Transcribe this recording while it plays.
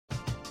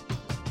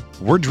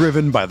We're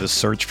driven by the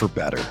search for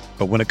better.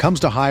 But when it comes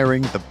to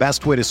hiring, the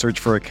best way to search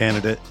for a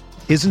candidate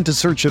isn't to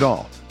search at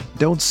all.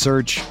 Don't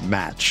search,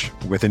 match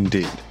with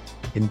Indeed.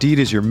 Indeed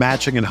is your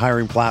matching and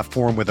hiring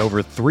platform with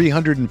over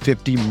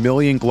 350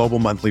 million global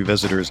monthly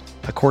visitors,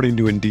 according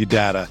to Indeed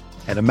data,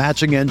 and a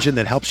matching engine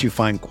that helps you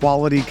find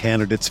quality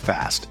candidates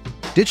fast.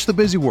 Ditch the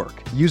busy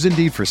work. Use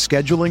Indeed for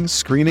scheduling,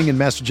 screening, and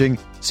messaging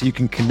so you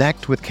can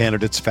connect with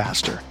candidates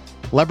faster.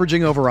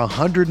 Leveraging over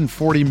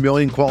 140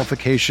 million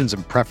qualifications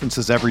and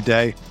preferences every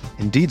day,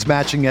 Indeed's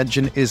matching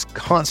engine is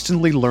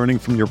constantly learning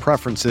from your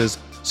preferences,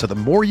 so the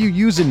more you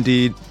use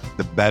Indeed,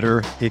 the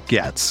better it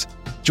gets.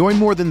 Join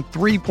more than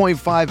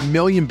 3.5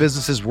 million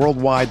businesses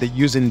worldwide that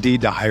use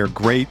Indeed to hire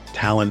great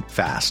talent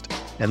fast.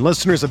 And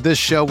listeners of this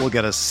show will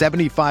get a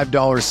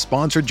 $75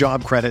 sponsored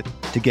job credit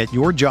to get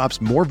your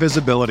jobs more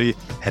visibility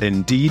at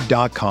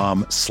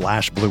Indeed.com/Blue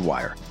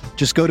Wire.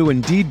 Just go to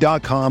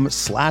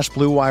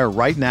Indeed.com/Blue Wire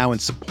right now and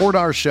support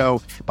our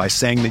show by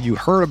saying that you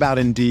heard about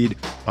Indeed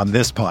on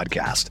this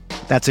podcast.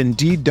 That's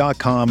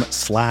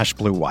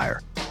Indeed.com/Blue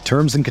Wire.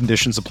 Terms and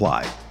conditions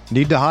apply.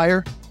 Need to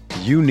hire?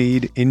 You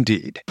need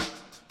Indeed.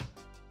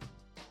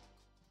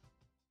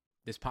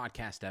 This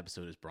podcast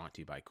episode is brought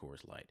to you by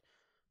Coors Light.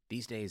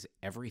 These days,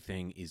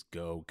 everything is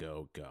go,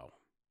 go, go.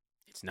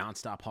 It's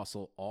nonstop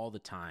hustle all the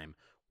time.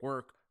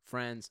 Work,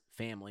 friends,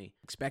 family,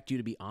 expect you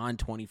to be on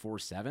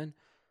 24/7.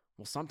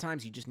 Well,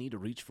 sometimes you just need to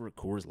reach for a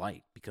Coors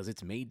Light because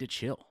it's made to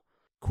chill.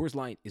 Coors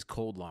Light is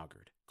cold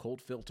lagered,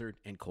 cold filtered,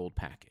 and cold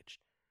packaged.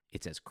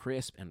 It's as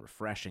crisp and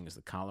refreshing as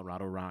the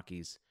Colorado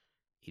Rockies.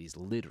 It is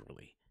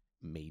literally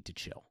made to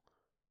chill.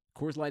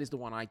 Coors Light is the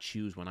one I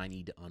choose when I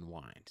need to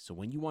unwind. So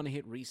when you want to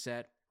hit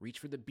reset, reach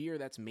for the beer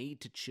that's made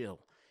to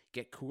chill.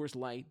 Get Coors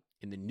Light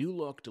in the new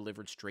look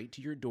delivered straight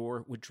to your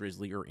door with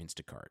Drizzly or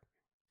Instacart.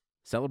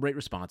 Celebrate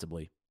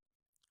responsibly.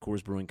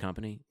 Coors Brewing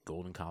Company,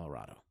 Golden,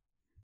 Colorado.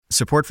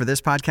 Support for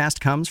this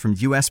podcast comes from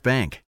U.S.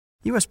 Bank.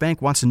 U.S.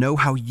 Bank wants to know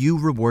how you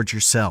reward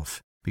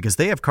yourself because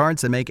they have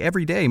cards that make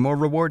every day more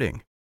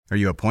rewarding. Are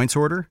you a points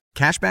hoarder,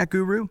 cashback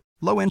guru,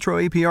 low intro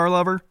APR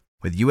lover?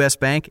 With U.S.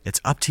 Bank, it's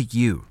up to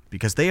you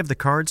because they have the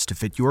cards to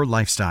fit your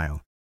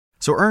lifestyle.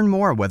 So earn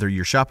more whether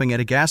you're shopping at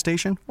a gas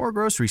station or a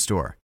grocery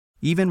store,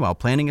 even while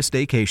planning a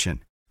staycation.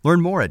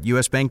 Learn more at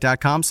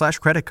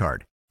usbank.com/credit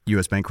card.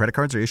 U.S. Bank credit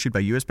cards are issued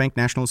by U.S. Bank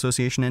National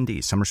Association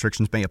ND. Some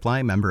restrictions may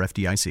apply. Member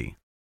FDIC.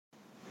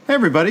 Hey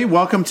everybody,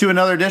 welcome to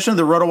another edition of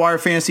the RotoWire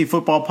Fantasy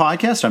Football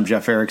Podcast. I'm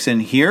Jeff Erickson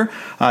here.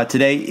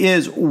 Today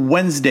is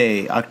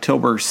Wednesday,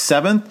 October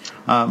 7th.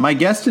 My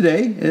guest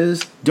today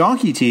is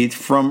Donkey Teeth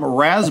from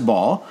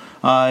Razzball.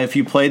 If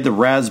you played the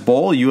Raz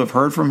Bowl, you have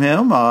heard from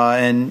him,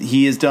 and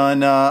he has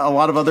done a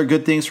lot of other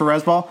good things for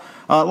Razzball.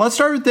 Let's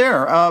start with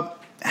there.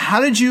 How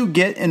did you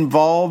get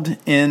involved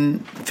in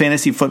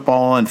fantasy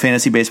football and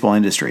fantasy baseball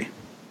industry?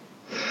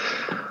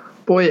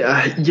 Boy,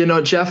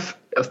 Jeff,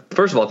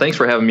 first of all, thanks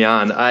for having me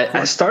on.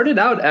 I started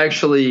out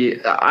actually,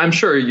 I'm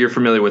sure you're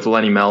familiar with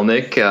Lenny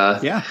Melnick.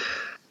 Yeah.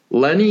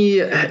 Lenny,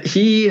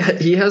 he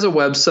has a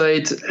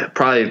website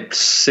probably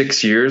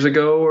 6 years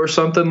ago or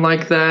something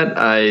like that.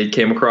 I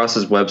came across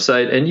his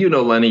website, and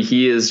Lenny,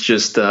 he is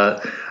just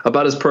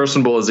about as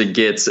personable as it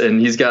gets,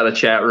 and he's got a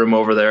chat room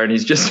over there, and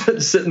he's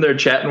just sitting there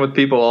chatting with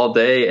people all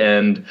day.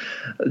 And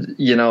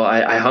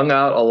I hung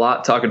out a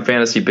lot talking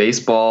fantasy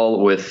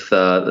baseball with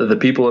the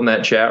people in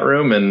that chat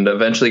room, and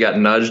eventually got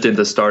nudged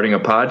into starting a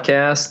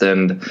podcast.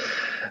 And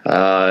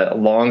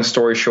long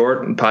story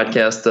short,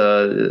 podcast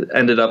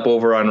ended up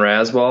over on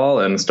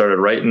Razzball and started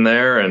writing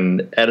there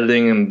and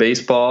editing in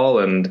baseball.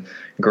 And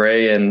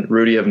Gray and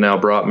Rudy have now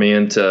brought me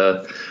in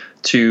to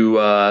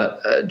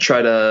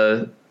try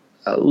to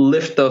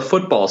lift the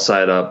football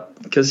side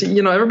up, because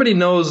everybody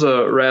knows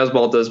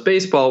Razzball does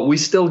baseball. We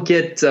still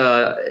get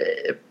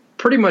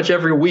pretty much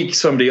every week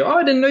somebody,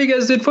 I didn't know you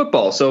guys did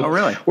football. So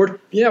really?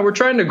 We're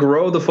trying to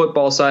grow the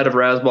football side of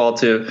Razzball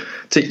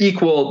to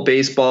equal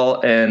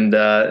baseball. And,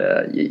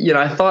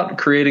 I thought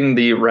creating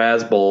the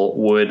Razzball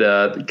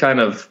would kind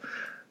of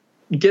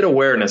get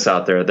awareness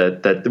out there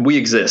that we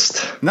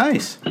exist.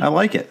 Nice. I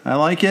like it.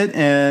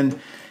 And,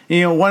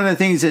 one of the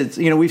things that,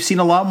 we've seen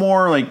a lot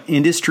more like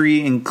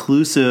industry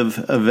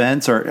inclusive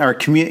events or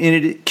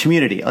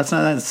community. Let's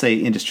not say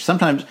industry.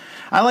 Sometimes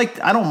I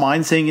don't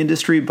mind saying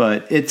industry,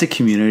 but it's a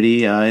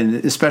community, and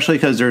especially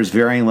because there's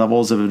varying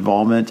levels of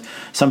involvement.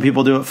 Some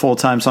people do it full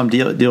time, some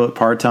do it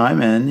part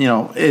time, and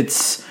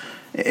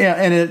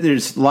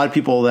there's a lot of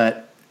people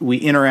that we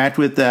interact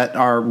with that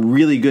are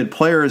really good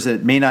players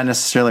that may not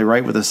necessarily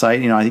write with the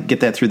site. I get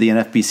that through the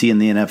NFBC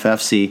and the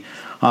NFFC,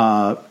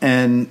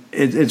 and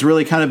it's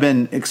really kind of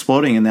been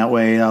exploding in that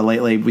way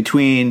lately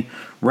between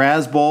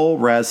Razzball,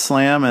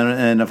 Razzslam,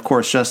 and of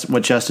course just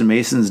what Justin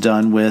Mason's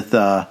done with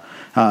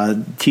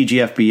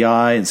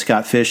TGFBI and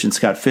Scott Fish and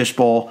Scott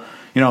Fishbowl.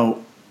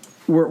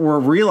 We're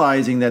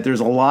realizing that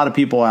there's a lot of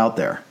people out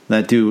there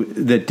that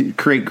do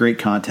create great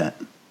content.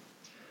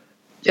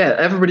 Yeah,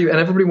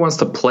 everybody wants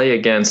to play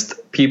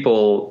against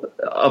people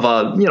of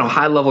a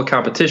high level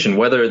competition,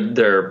 whether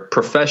they're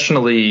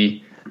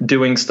professionally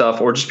doing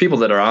stuff, or just people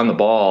that are on the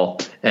ball,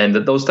 and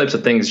that those types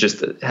of things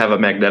just have a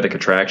magnetic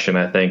attraction,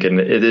 I think, and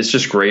it's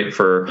just great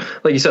for,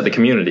 like you said, the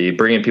community,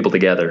 bringing people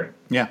together.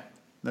 Yeah,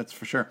 that's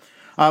for sure.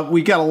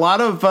 We got a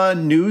lot of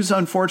news,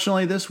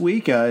 unfortunately, this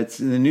week. The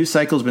news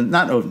cycle has been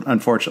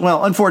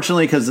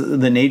unfortunately because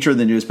of the nature of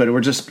the news, but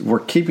we're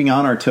keeping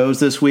on our toes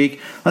this week.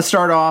 Let's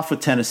start off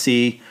with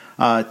Tennessee.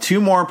 2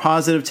 more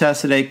positive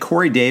tests today.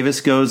 Corey Davis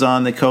goes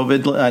on the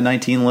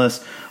COVID-19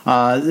 list.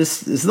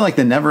 This is like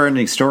the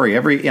never-ending story.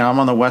 I'm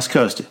on the West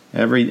Coast.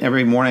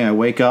 Every morning I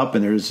wake up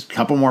and there's a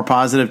couple more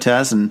positive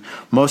tests, and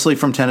mostly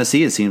from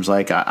Tennessee. It seems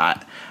like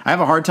I have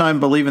a hard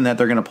time believing that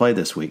they're going to play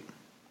this week.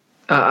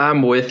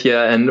 I'm with you.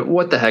 And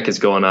what the heck is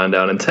going on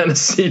down in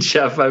Tennessee,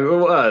 Jeff? I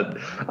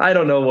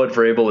don't know what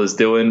Vrabel is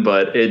doing,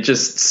 but it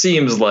just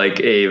seems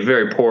like a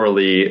very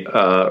poorly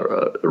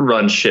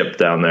run ship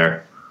down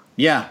there.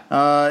 Yeah.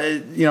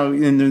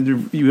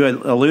 You had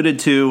alluded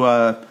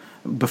to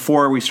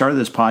before we started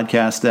this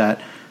podcast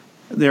that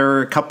there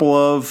are a couple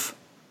of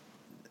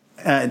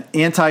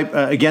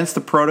against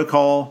the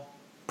protocol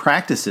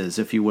practices,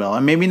 if you will.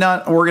 And maybe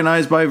not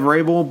organized by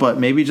Vrabel, but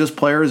maybe just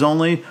players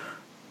only.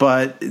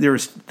 But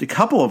there's a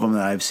couple of them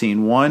that I've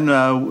seen. One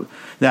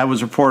that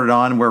was reported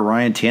on where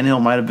Ryan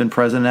Tannehill might have been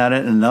present at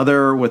it.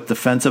 Another with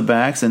defensive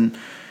backs. And,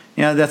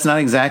 that's not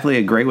exactly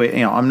a great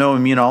way. I'm no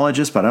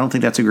immunologist, but I don't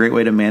think that's a great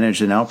way to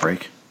manage an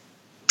outbreak.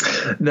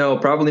 No,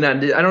 probably not.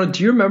 I don't.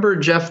 Do you remember,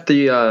 Jeff,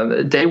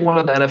 the day one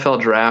of the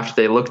NFL draft?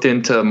 They looked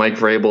into Mike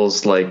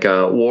Vrabel's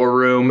war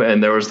room,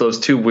 and there was those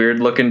 2 weird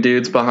looking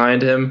dudes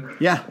behind him.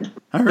 Yeah,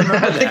 I remember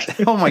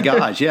that. Oh my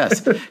gosh,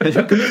 yes,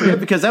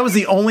 because that was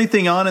the only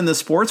thing on in the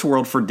sports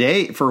world for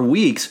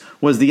weeks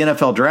was the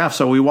NFL draft.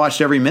 So we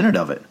watched every minute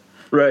of it.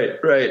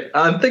 Right.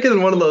 I'm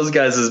thinking one of those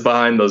guys is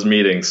behind those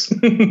meetings.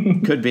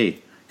 Could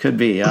be.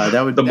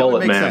 That would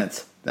make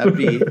sense. That would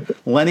be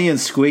Lenny and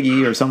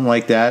Squiggy or something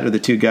like that, or the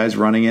 2 guys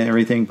running it and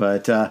everything.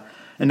 But and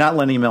not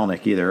Lenny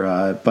Melnick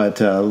either,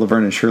 but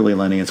Laverne and Shirley,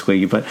 Lenny and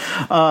Squiggy. But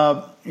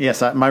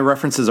yes, my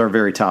references are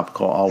very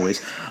topical always.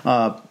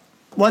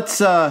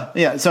 So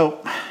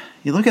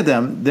you look at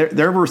them;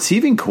 their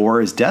receiving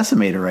core is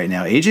decimated right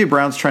now. AJ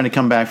Brown's trying to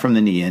come back from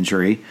the knee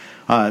injury.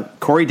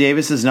 Corey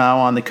Davis is now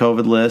on the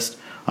COVID list.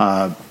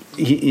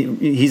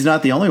 He's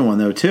not the only one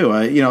though,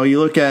 too. You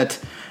look at.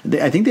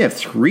 I think they have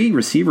 3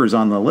 receivers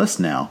on the list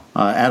now.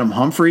 Adam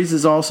Humphries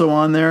is also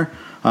on there.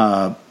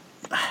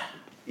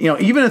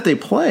 Even if they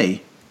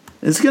play,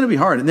 it's going to be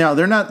hard. Now,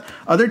 they're not.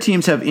 Other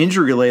teams have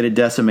injury-related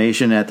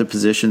decimation at the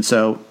position,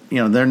 so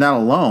they're not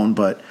alone.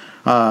 But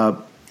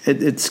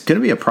it's going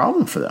to be a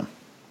problem for them.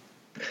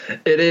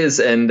 It is,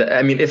 and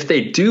I mean, if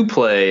they do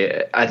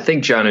play, I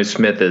think Jonnu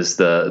Smith is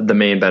the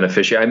main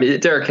beneficiary. I mean,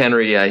 Derrick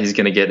Henry, he's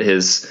going to get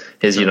his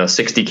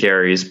 60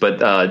 carries, but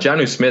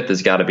Jonnu Smith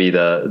has got to be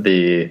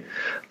the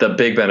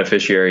big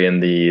beneficiary in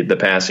the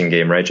passing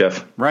game, right,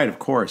 Jeff? Right, of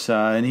course,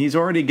 and he's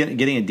already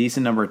getting a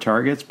decent number of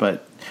targets,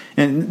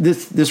 and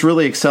this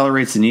really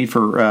accelerates the need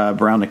for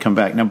Brown to come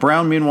back. Now,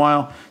 Brown,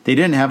 meanwhile, they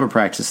didn't have a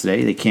practice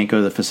today; they can't go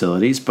to the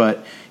facilities,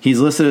 but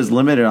he's listed as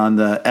limited on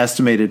the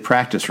estimated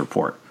practice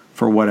report.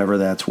 For whatever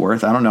that's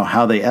worth. I don't know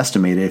how they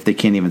estimate it if they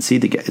can't even see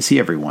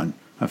everyone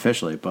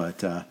officially.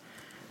 But,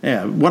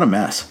 what a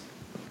mess.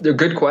 A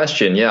good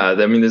question. Yeah.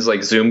 I mean, there's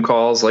Zoom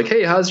calls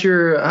hey, how's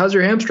your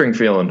hamstring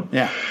feeling?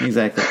 Yeah,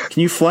 exactly.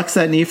 Can you flex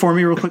that knee for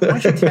me real quick? Why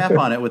don't you tap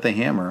on it with a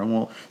hammer and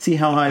we'll see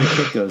how high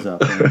the kick goes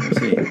up. We'll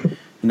see.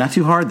 Not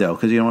too hard, though,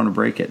 because you don't want to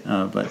break it.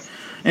 But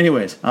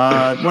anyways,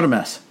 what a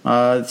mess.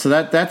 So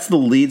that's the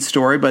lead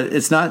story, but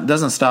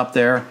doesn't stop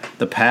there.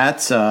 The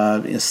Pats,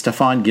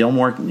 Stephon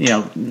Gilmore,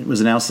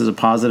 was announced as a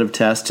positive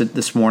test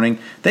this morning.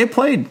 They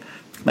played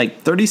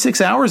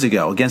 36 hours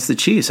ago against the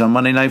Chiefs on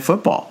Monday Night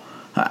Football.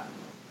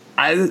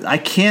 I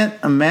can't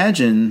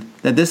imagine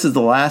that this is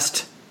the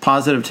last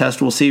positive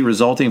test we'll see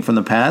resulting from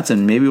the Pats,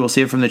 and maybe we'll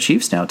see it from the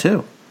Chiefs now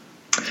too.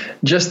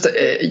 Just,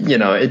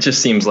 it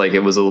just seems like it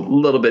was a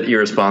little bit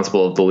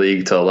irresponsible of the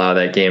league to allow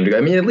that game to go.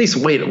 I mean, at least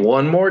wait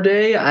one more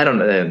day. I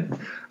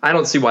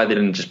don't see why they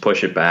didn't just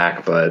push it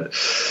back, but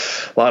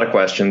a lot of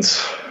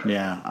questions.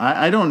 Yeah,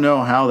 I don't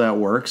know how that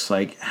works.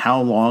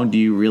 How long do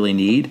you really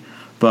need?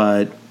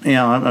 But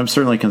I'm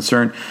certainly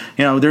concerned.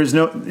 We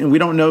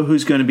don't know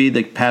who's going to be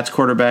the Pats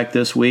quarterback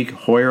this week.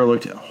 Hoyer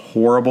looked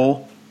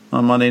horrible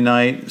on Monday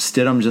night.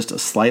 Stidham just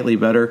slightly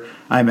better.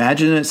 I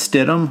imagine it's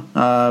Stidham.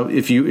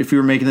 If you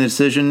were making the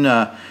decision,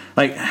 how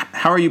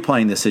are you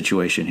playing this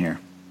situation here?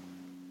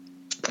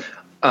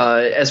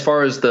 As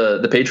far as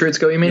the Patriots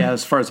go, you mean? Yeah,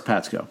 as far as the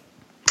Pats go.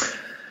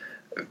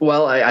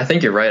 Well, I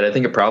think you're right. I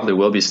think it probably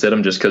will be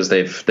Stidham just because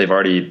they've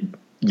already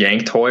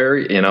yanked Hoyer.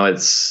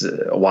 It's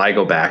why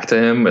go back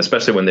to him,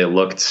 especially when they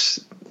looked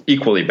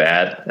equally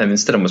bad. I mean,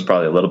 Stidham was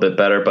probably a little bit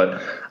better,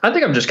 but I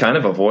think I'm just kind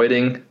of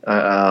avoiding.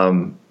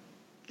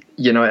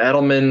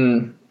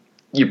 Edelman,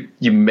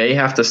 you may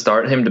have to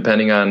start him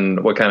depending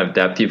on what kind of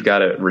depth you've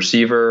got at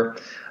receiver.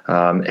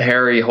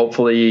 Harry,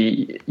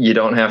 hopefully you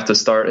don't have to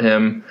start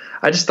him.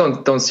 I just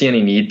don't see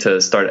any need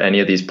to start any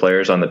of these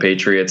players on the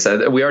Patriots.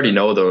 We already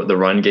know the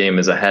run game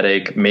is a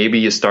headache. Maybe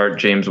you start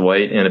James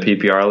White in a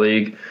PPR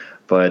league,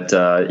 But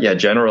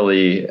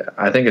generally,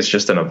 I think it's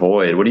just an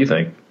avoid. What do you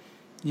think?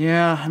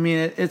 Yeah, I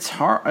mean, it's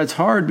hard. It's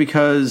hard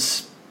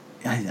because,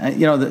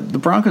 the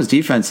Broncos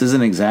defense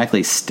isn't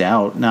exactly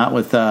stout. Not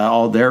with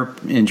all their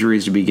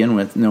injuries to begin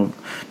with. No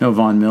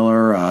Von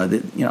Miller. I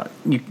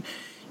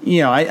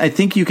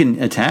think you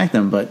can attack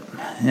them, but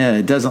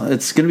it doesn't.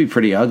 It's going to be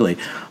pretty ugly.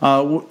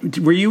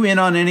 Were you in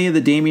on any of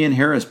the Damian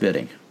Harris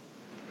bidding?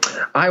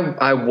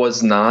 I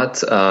was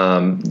not. I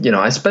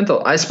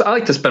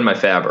like to spend my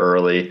fab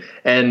early,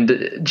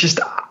 and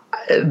just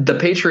the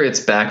Patriots'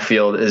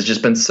 backfield has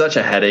just been such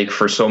a headache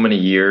for so many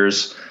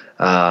years.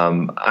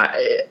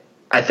 I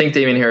think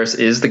Damian Harris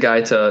is the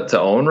guy to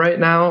own right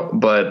now,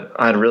 but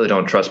I really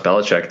don't trust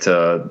Belichick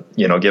to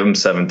give him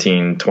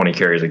 17, 20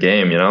 carries a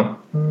game.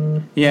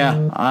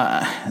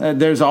 Yeah,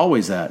 there's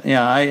always that.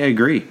 Yeah, I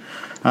agree.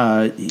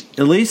 At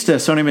least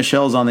Sony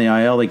Michel's on the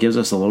IL. That gives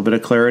us a little bit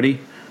of clarity.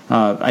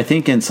 I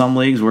think in some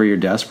leagues where you're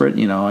desperate,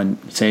 and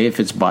say if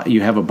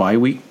you have a bye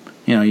week,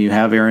 you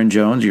have Aaron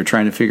Jones, you're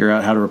trying to figure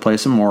out how to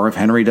replace him, or if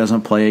Henry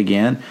doesn't play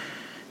again,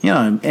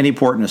 any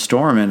port in a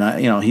storm,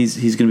 and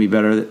he's going to be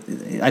better.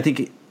 I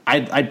think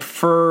I'd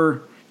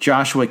prefer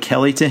Joshua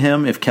Kelly to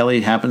him if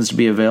Kelly happens to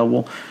be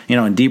available.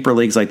 In deeper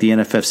leagues like the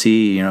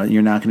NFFC,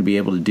 you're not going to be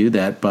able to do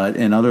that, but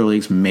in other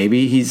leagues,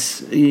 maybe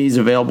he's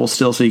available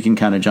still, so you can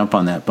kind of jump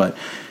on that, but.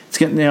 It's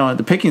getting,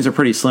 the pickings are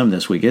pretty slim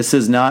this week. This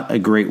is not a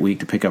great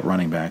week to pick up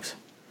running backs.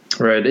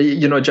 Right.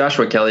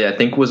 Joshua Kelly, I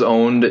think, was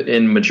owned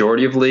in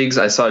majority of leagues.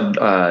 I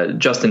saw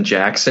Justin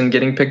Jackson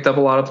getting picked up a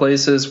lot of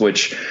places,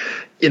 which,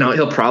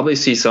 he'll probably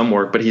see some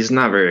work, but he's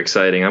not very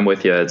exciting. I'm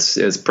with you.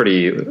 It's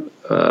pretty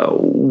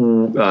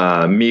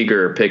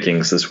meager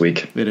pickings this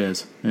week. It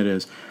is.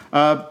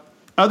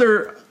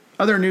 Other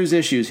news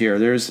issues here.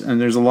 There's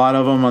a lot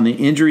of them on the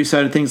injury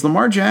side of things.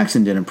 Lamar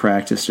Jackson didn't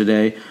practice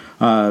today.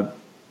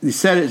 He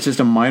said it's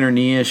just a minor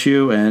knee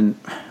issue, and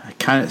it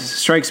kind of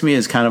strikes me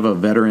as kind of a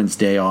veteran's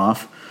day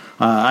off.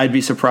 I'd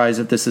be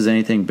surprised if this is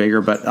anything bigger,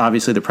 but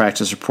obviously the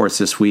practice reports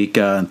this week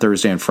on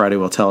Thursday and Friday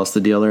will tell us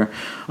the deal there.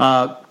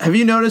 Have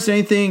you noticed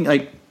anything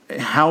like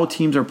how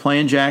teams are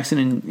playing Jackson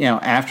and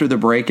after the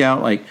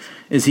breakout? Like,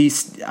 is he?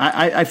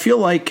 I feel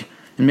like,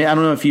 and I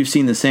don't know if you've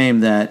seen the same,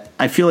 that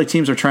I feel like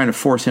teams are trying to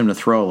force him to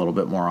throw a little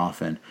bit more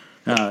often.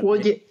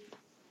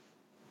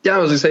 Yeah, I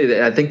was going to say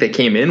that I think they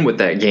came in with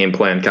that game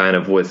plan kind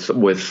of with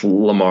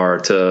Lamar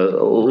to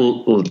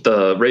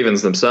the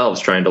Ravens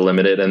themselves trying to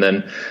limit it. And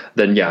then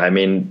yeah, I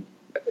mean,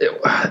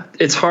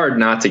 it's hard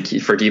not to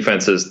for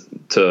defenses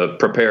to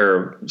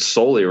prepare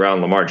solely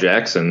around Lamar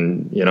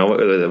Jackson. What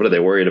are they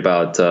worried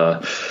about?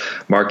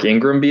 Mark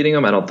Ingram beating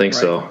him? I don't think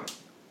so.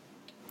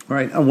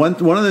 Right.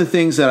 One of the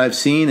things that I've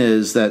seen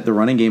is that the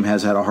running game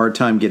has had a hard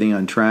time getting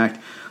on track.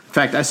 In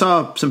fact, I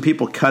saw some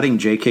people cutting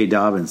J.K.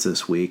 Dobbins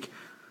this week.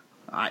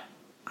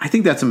 I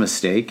think that's a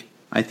mistake.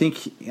 I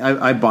think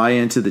I buy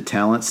into the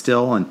talent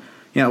still, and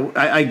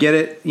I get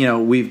it.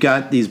 We've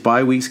got these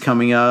bye weeks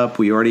coming up.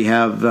 We already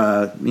have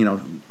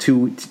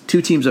two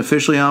teams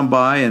officially on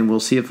bye, and we'll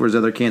see if there's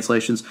other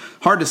cancellations.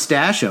 Hard to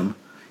stash them.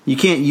 You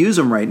can't use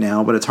them right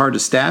now, but it's hard to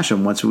stash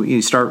them once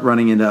you start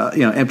running into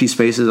empty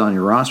spaces on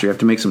your roster. You have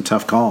to make some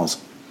tough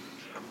calls.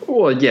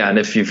 Well, yeah, and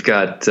if you've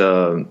got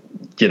 3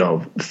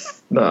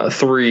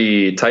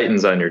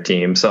 Titans on your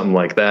team, something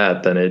like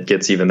that, then it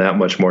gets even that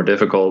much more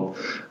difficult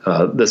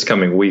this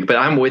coming week. But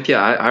I'm with you.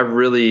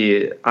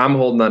 I'm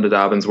holding on to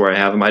Dobbins where I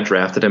have him. I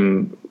drafted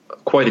him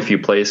quite a few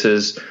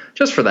places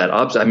just for that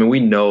upside. I mean,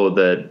 we know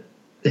that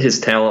his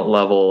talent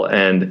level,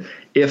 and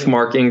if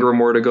Mark Ingram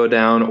were to go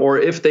down, or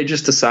if they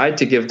just decide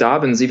to give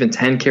Dobbins even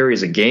 10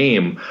 carries a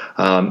game,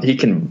 he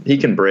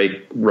can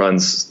break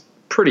runs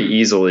pretty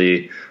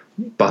easily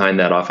behind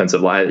that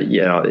offensive line.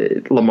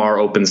 Lamar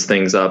opens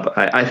things up.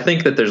 I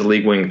think that there's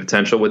league winning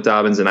potential with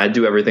Dobbins, and I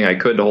do everything I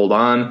could to hold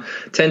on.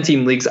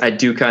 10-team leagues, I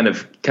do kind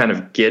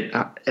of get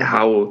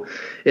how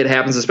it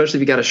happens, especially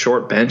if you got a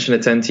short bench in a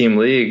 10-team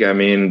league. I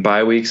mean,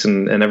 bye weeks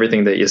and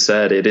everything that you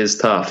said, it is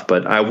tough,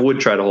 but I would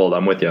try to hold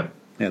on with you.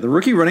 Yeah, the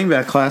rookie running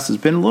back class has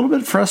been a little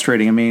bit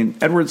frustrating. I mean,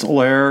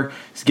 Edwards-Helaire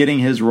is getting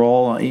his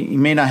role. He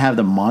may not have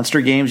the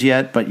monster games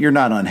yet, but you're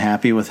not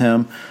unhappy with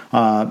him.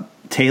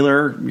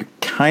 Taylor, you're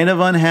kind of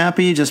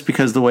unhappy just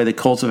because the way the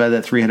Colts have had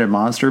that 3-headed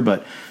monster,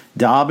 but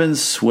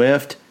Dobbins,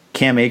 Swift,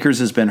 Cam Akers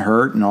has been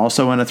hurt and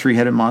also in a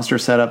 3-headed monster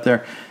setup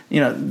there.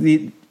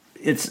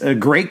 It's a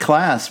great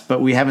class,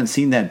 but we haven't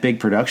seen that big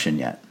production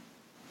yet.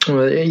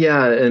 Well,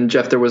 yeah, and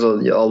Jeff, there was a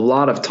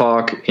lot of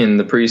talk in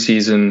the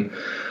preseason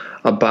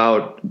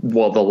about,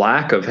 the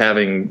lack of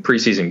having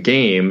preseason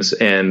games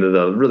and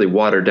the really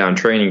watered down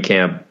training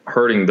camp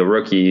hurting the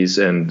rookies,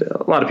 and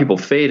a lot of people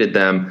faded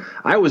them.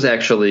 I was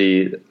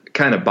actually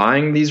kind of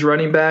buying these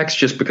running backs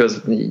just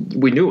because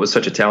we knew it was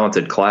such a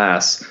talented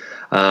class.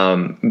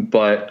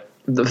 But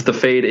the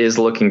fade is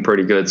looking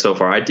pretty good so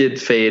far. I did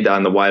fade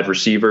on the wide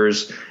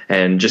receivers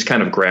and just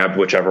kind of grabbed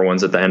whichever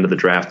ones at the end of the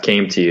draft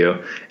came to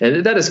you.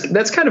 And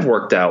that's kind of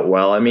worked out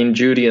well. I mean,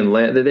 Judy and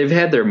Lamb, they've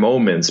had their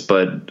moments,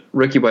 but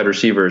rookie wide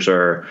receivers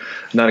are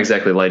not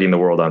exactly lighting the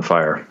world on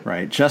fire.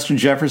 Right. Justin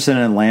Jefferson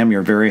and Lamb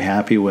you're very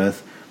happy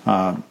with.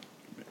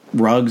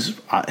 Ruggs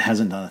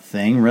hasn't done a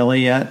thing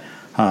really yet.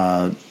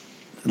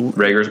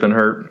 Rager's been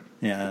hurt.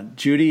 Yeah,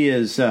 Judy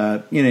is.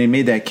 He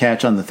made that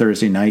catch on the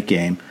Thursday night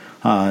game.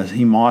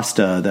 He mossed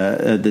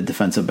the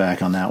defensive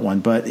back on that one,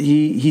 but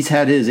he's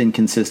had his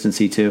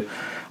inconsistency too.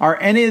 Are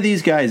any of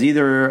these guys,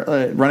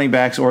 either running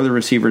backs or the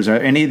receivers, are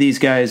any of these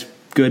guys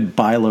good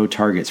buy low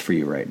targets for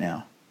you right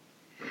now?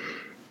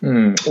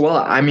 Well,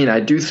 I mean, I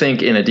do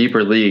think in a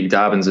deeper league,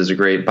 Dobbins is a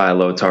great buy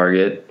low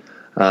target.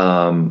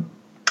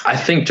 I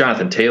think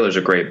Jonathan Taylor's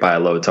a great buy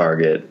low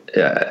target.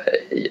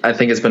 I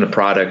think it's been a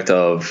product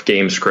of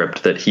game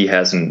script that he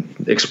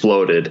hasn't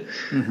exploded.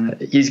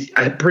 Mm-hmm.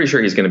 I'm pretty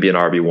sure he's going to be an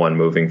RB1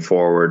 moving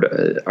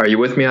forward. Are you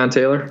with me on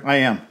Taylor? I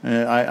am.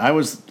 I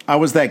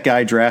was that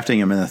guy drafting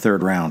him in the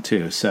third round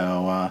too.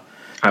 So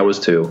I was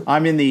too.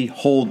 I'm in the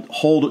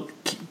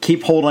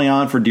keep holding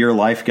on for dear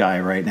life guy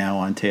right now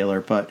on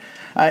Taylor, but.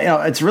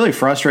 It's really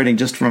frustrating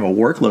just from a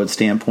workload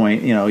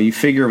standpoint. You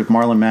figure with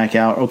Marlon Mack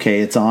out, okay,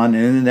 it's on.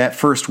 And in that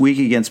first week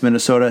against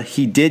Minnesota,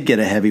 he did get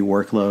a heavy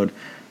workload.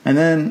 And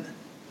then,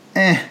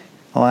 the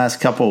last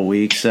couple of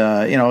weeks,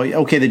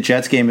 okay, the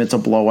Jets game, it's a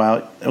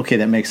blowout. Okay,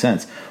 that makes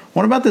sense.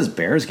 What about this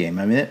Bears game?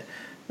 I mean, it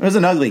was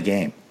an ugly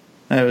game.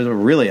 It was a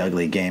really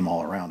ugly game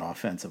all around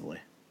offensively.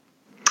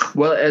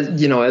 Well,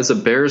 as a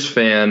Bears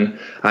fan,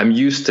 I'm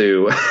used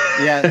to.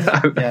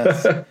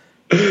 Yes.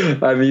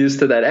 I'm used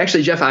to that.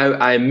 Actually, Jeff,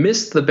 I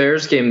missed the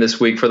Bears game this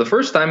week for the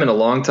first time in a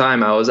long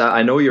time.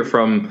 I know you're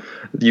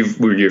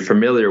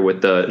familiar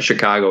with the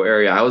Chicago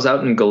area. I was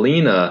out in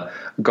Galena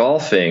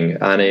golfing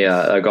on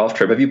a golf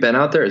trip. Have you been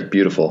out there? It's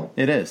beautiful.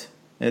 It is.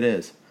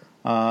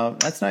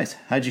 That's nice.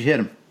 How'd you hit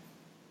him?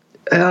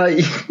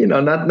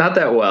 Not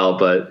that well,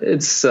 but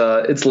it's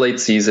late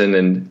season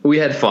and we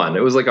had fun.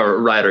 It was like a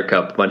Ryder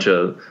Cup, bunch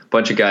of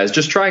guys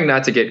just trying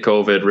not to get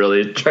COVID,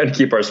 really trying to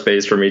keep our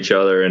space from each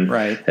other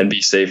and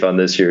be safe on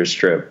this year's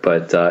trip.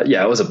 But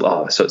it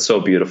was so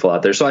beautiful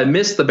out there. So I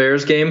missed the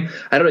Bears game.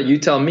 I don't know. You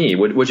tell me.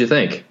 What'd you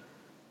think?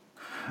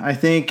 I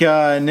think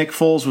Nick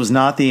Foles was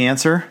not the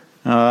answer.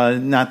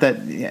 Not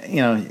that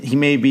he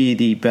may be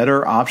the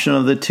better option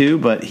of the two,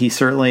 but he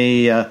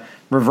certainly.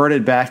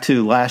 Reverted back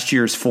to last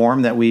year's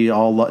form that we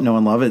all know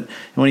and love it. And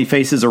when he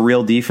faces a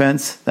real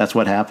defense, that's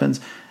what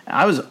happens.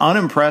 I was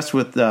unimpressed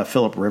with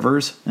Phillip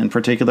Rivers in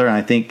particular, and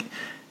I think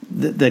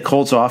the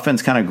Colts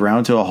offense kind of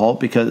ground to a halt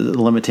because of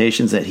the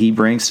limitations that he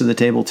brings to the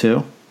table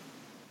too.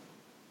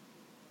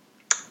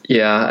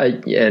 Yeah,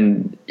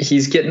 and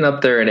he's getting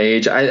up there in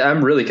age.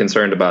 I'm really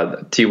concerned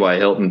about T.Y.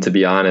 Hilton, to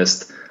be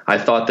honest. I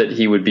thought that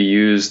he would be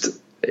used,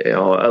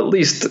 at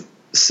least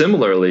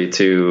similarly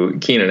to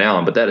Keenan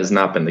Allen, but that has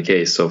not been the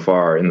case so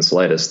far in the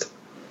slightest.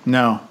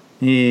 No,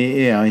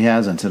 he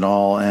hasn't at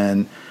all.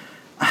 And,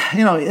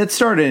 it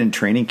started in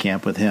training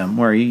camp with him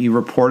where he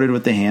reported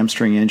with the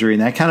hamstring injury,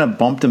 and that kind of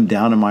bumped him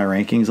down in my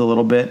rankings a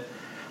little bit.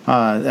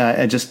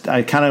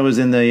 I kind of was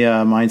in the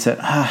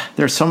mindset,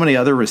 there's so many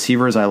other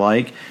receivers I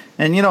like.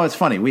 And, it's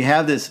funny. We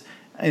have this,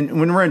 and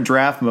when we're in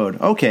draft mode,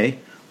 okay,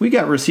 we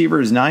got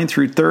receivers 9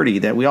 through 30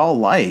 that we all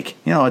like.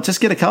 Just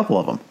get a couple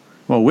of them.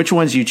 Well, which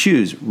ones you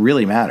choose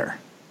really matter.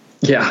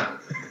 Yeah.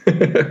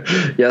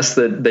 Yes,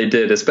 that they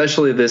did,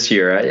 especially this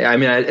year. I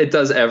mean, it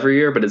does every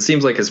year, but it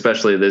seems like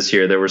especially this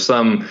year. There were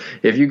some,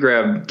 if you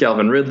grab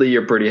Calvin Ridley,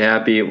 you're pretty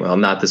happy. Well,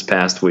 not this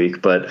past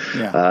week, but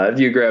if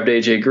you grabbed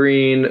A.J.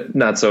 Green,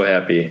 not so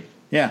happy.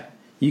 Yeah.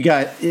 You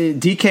got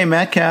DK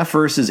Metcalf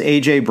versus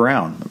A.J.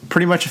 Brown.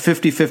 Pretty much a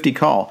 50-50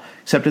 call,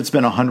 except it's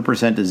been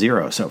 100% to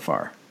 0 so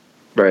far.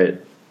 Right.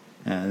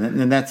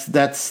 And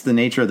that's the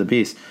nature of the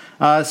beast.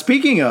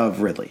 Speaking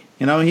of Ridley,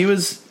 he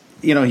was,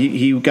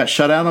 he got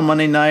shut out on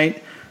Monday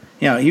night.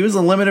 He was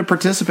a limited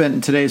participant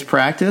in today's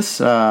practice.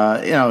 He's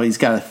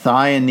got a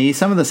thigh and knee,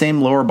 some of the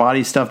same lower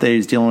body stuff that he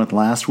was dealing with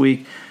last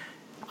week.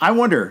 I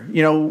wonder,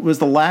 was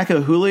the lack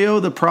of Julio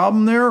the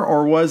problem there,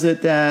 or was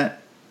it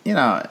that,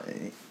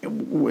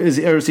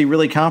 is he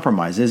really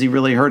compromised? Is he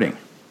really hurting?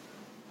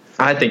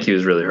 I think he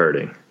was really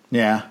hurting.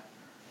 Yeah.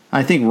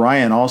 I think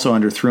Ryan also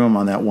underthrew him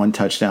on that one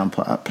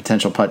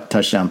potential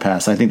touchdown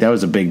pass. I think that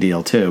was a big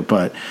deal too.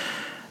 But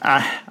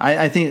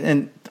I think,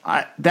 and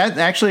that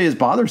actually is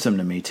bothersome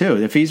to me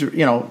too. If he's,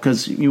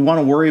 because you want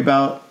to worry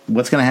about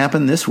what's going to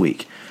happen this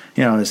week.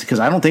 Because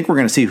I don't think we're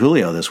going to see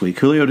Julio this week.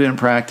 Julio didn't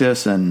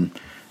practice, and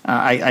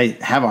I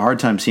have a hard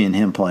time seeing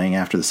him playing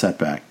after the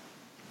setback.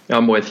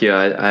 I'm with you.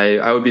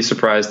 I would be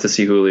surprised to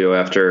see Julio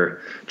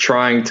after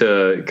trying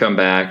to come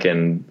back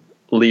and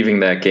leaving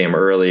that game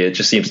early. It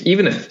just seems,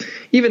 even if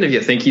you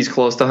think he's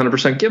close to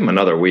 100%, give him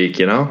another week,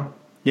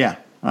 Yeah,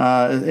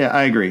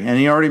 I agree. And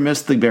he already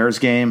missed the Bears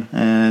game,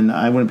 and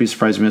I wouldn't be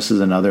surprised if he misses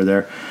another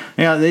there.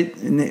 They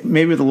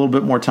maybe with a little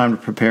bit more time to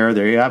prepare.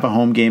 There you have a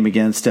home game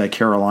against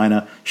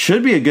Carolina.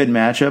 Should be a good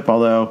matchup,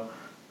 although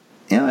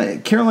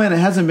Carolina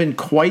hasn't been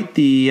quite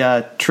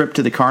the trip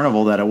to the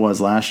carnival that it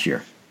was last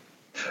year.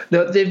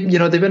 No,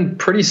 they've been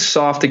pretty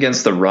soft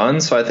against the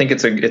run, so I think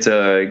it's going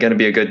to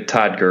be a good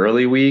Todd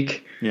Gurley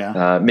week.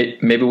 Yeah.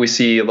 Maybe we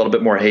see a little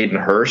bit more Hayden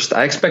Hurst.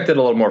 I expected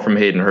a little more from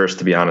Hayden Hurst,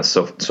 to be honest,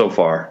 so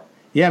far.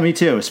 Yeah, me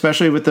too.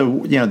 Especially with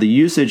the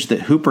usage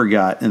that Hooper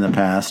got in the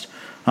past.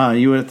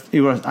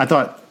 I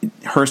thought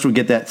Hurst would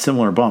get that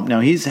similar bump. Now,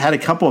 he's had a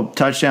couple of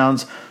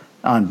touchdowns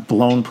on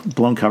blown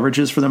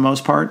coverages for the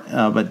most part,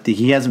 but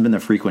he hasn't been the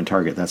frequent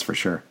target, that's for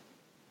sure.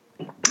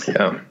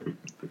 Yeah.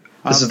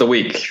 This is the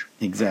week.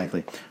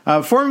 Exactly.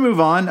 Before we move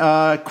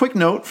on, quick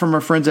note from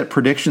our friends at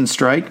Prediction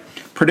Strike.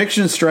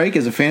 Prediction Strike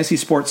is a fantasy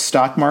sports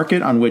stock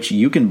market on which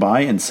you can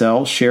buy and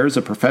sell shares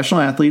of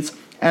professional athletes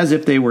as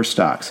if they were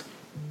stocks.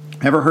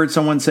 Ever heard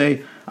someone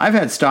say, "I've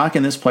had stock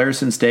in this player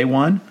since day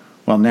one"?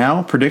 Well,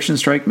 now Prediction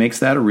Strike makes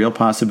that a real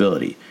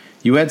possibility.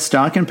 You had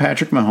stock in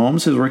Patrick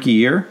Mahomes his rookie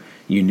year?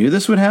 You knew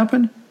this would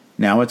happen?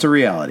 Now it's a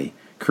reality.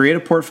 Create a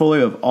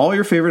portfolio of all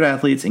your favorite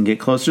athletes and get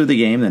closer to the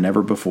game than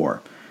ever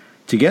before.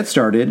 To get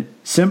started,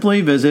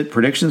 simply visit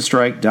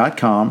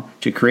PredictionStrike.com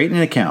to create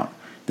an account.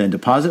 Then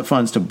deposit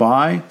funds to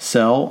buy,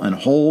 sell, and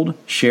hold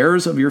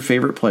shares of your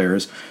favorite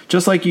players,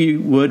 just like you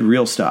would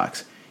real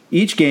stocks.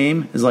 Each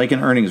game is like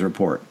an earnings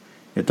report.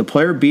 If the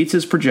player beats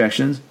his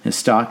projections, his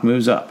stock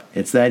moves up.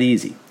 It's that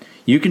easy.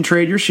 You can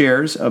trade your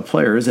shares of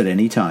players at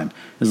any time,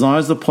 as long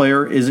as the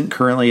player isn't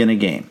currently in a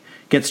game.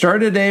 Get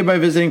started today by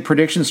visiting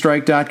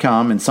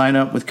PredictionStrike.com and sign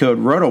up with code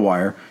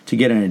ROTOWIRE to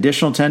get an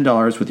additional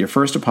 $10 with your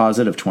first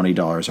deposit of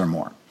 $20 or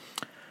more.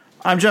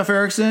 I'm Jeff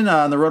Erickson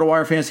on the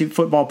RotoWire Fantasy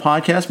Football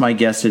Podcast. My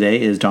guest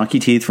today is Donkey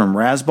Teeth from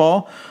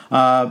Razzball.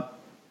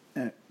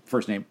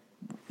 First name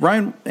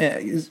Ryan.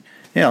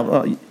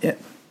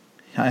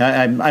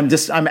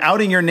 I'm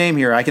outing your name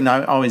here. I can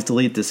always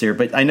delete this here,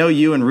 but I know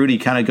you and Rudy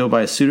kind of go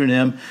by a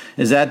pseudonym.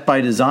 Is that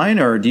by design,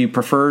 or do you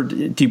prefer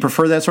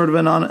that sort of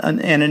an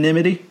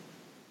anonymity?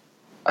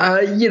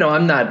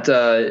 I'm not.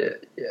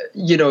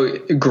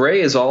 Gray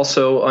is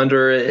also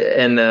under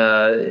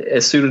a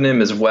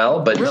pseudonym as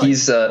well, but really?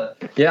 He's so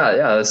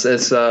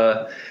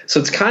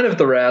it's kind of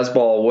the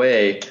Razzball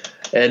way.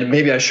 And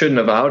maybe I shouldn't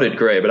have outed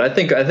Gray, but I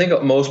think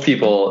most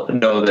people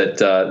know that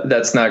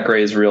that's not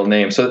Gray's real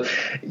name. So,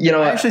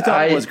 I actually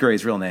thought it was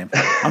Gray's real name.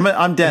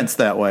 I'm dense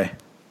that way.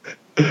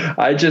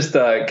 I just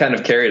kind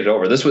of carried it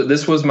over.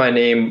 This was my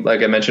name,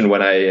 like I mentioned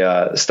when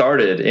I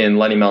started in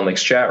Lenny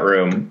Melnick's chat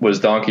room, was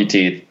Donkey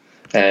Teeth.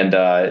 And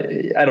I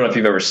don't know if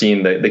you've ever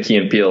seen the Key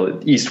and Peele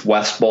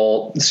East-West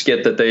Bowl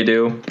skit that they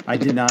do. I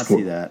did not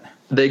see that.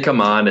 They come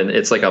on, and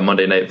it's like a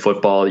Monday Night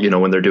Football,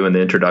 when they're doing the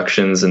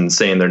introductions and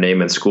saying their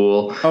name in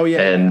school. Oh,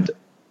 yeah. And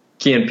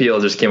Key and Peele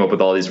just came up with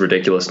all these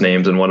ridiculous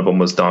names, and one of them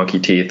was Donkey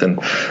Teeth.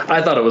 And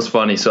I thought it was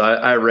funny, so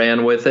I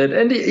ran with it.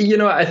 And,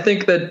 I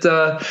think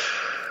that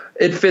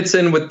it fits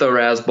in with the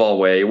Razzball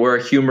way. We're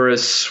a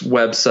humorous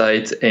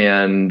website,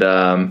 and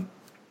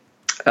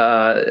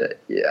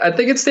I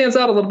think it stands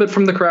out a little bit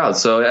from the crowd.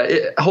 So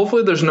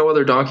hopefully there's no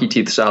other Donkey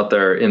Teeths out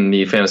there in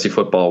the fantasy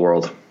football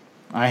world.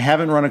 I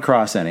haven't run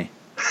across any.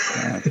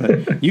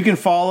 But you can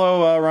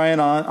follow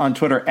Ryan on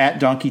Twitter at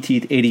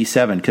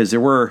DonkeyTeeth87 because there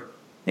were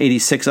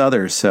 86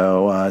 others.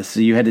 So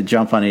you had to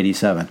jump on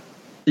 87.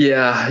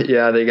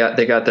 Yeah, they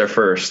got there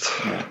first.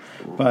 Yeah.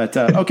 But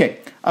okay,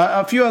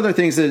 a few other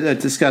things to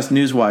discuss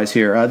news-wise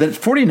here. The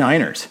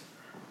 49ers.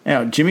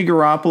 Jimmy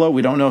Garoppolo,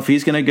 we don't know if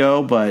he's going to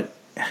go, but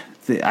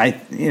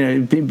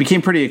it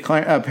became pretty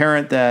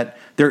apparent that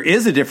there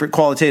is a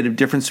qualitative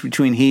difference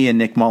between he and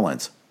Nick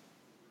Mullins.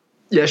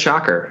 Yeah,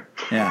 shocker.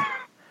 Yeah,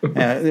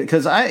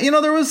 because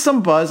there was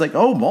some buzz like,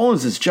 oh,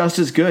 Mullins is just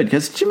as good,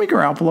 because Jimmy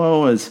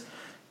Garoppolo was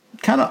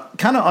kind of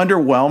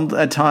underwhelmed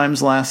at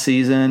times last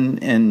season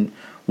and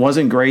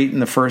wasn't great in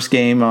the first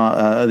game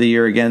of the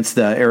year against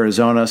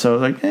Arizona. So I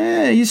was like,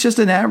 he's just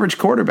an average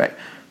quarterback.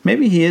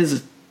 Maybe he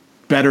is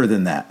better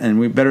than that,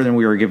 and better than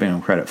we were giving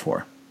him credit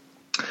for.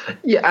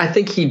 Yeah, I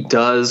think he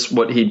does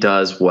what he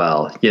does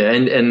well. Yeah,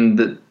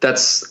 and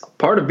that's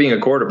part of being a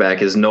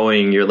quarterback, is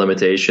knowing your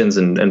limitations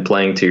and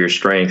playing to your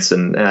strengths.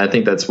 And I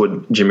think that's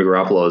what Jimmy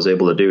Garoppolo is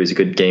able to do. He's a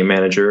good game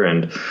manager,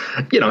 and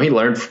he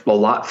learned a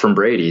lot from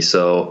Brady.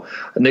 So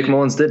Nick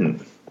Mullins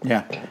didn't.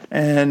 Yeah,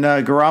 and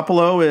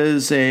Garoppolo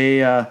is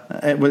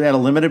at a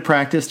limited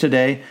practice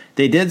today.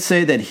 They did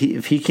say that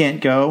if he can't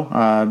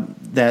go,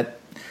 that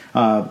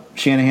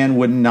Shanahan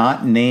would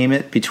not name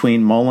it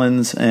between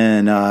Mullins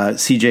and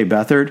C.J.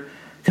 Beathard,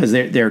 because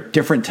they're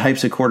different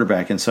types of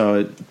quarterback, and so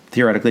it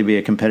theoretically be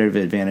a competitive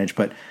advantage.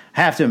 But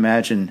I have to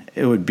imagine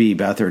it would be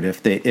Beathard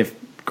if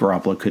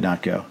Garoppolo could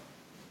not go.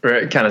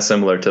 Right, kind of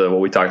similar to what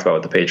we talked about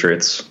with the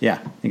Patriots. Yeah,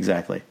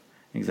 exactly.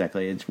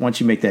 Once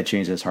you make that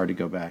change, it's hard to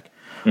go back.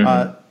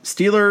 Mm-hmm.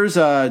 Steelers,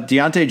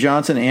 Deontay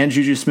Johnson and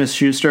Juju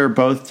Smith-Schuster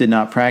both did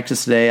not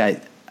practice today.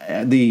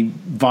 The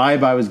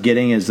vibe I was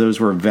getting is those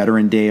were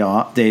veteran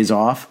days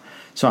off,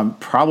 so I'm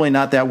probably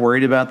not that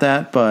worried about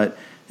that. But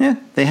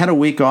they had a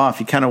week off.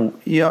 You kind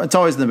of, it's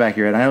always in the back of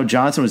your head. I know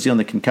Johnson was dealing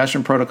with the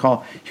concussion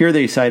protocol. Here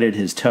they cited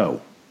his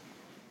toe.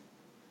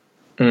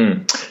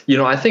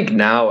 I think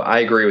now I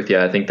agree with you.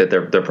 I think that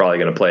they're probably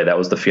going to play. That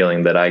was the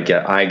feeling that I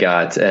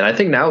got. And I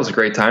think now is a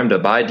great time to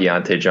buy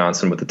Deontay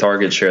Johnson with the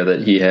target share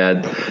that he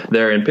had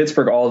there in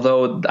Pittsburgh.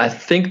 Although I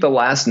think the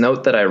last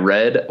note that I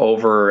read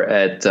over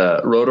at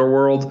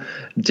RotoWorld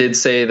did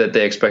say that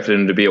they expected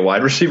him to be a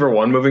wide receiver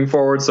one moving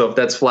forward. So if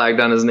that's flagged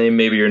on his name,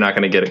 maybe you're not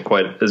going to get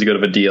quite as good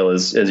of a deal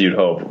as you'd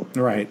hope.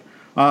 Right.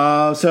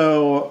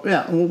 So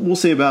yeah, we'll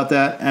see about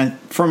that. And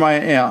for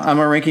my on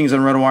my rankings on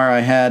RotoWire,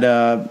 I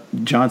had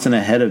Johnson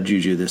ahead of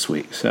Juju this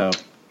week. So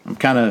I'm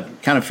kind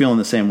of feeling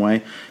the same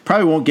way.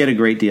 Probably won't get a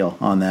great deal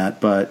on that,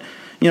 but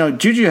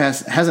Juju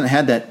hasn't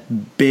had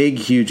that big,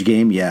 huge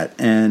game yet,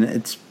 and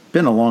it's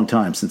been a long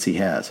time since he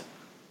has.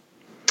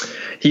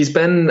 He's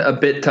been a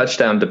bit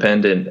touchdown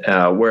dependent,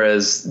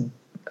 whereas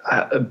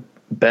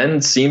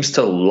Ben seems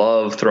to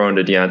love throwing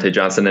to Deontay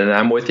Johnson, and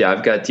I'm with you.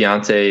 I've got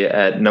Deontay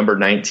at number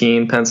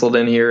 19 penciled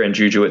in here, and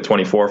Juju at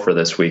 24 for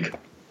this week.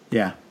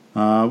 Yeah.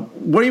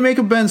 What do you make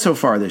of Ben so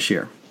far this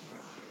year?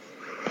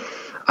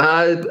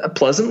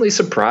 Pleasantly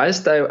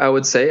surprised, I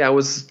would say. I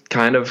was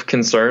kind of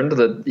concerned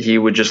that he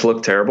would just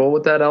look terrible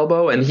with that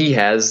elbow, and he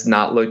has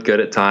not looked good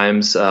at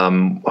times.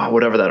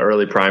 Whatever that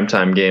early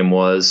primetime game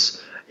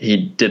was, he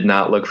did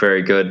not look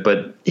very good,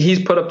 but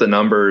he's put up the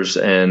numbers,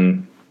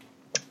 and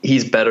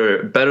he's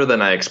better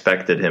than I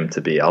expected him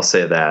to be. I'll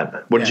say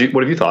that. What have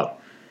you thought?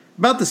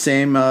 About the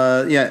same.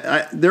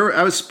 I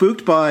was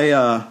spooked by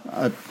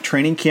a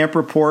training camp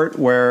report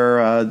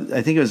where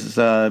I think it was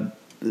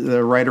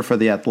the writer for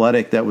The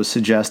Athletic that was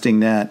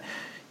suggesting that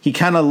he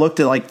kind of looked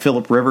at like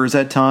Phillip Rivers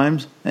at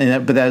times,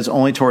 but that was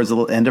only towards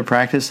the end of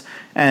practice.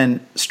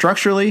 And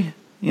structurally,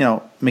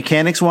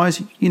 mechanics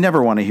wise, you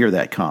never want to hear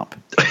that comp.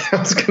 I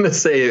was going to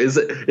say, is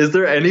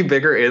there any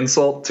bigger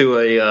insult to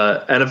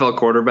a NFL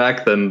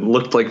quarterback than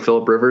looked like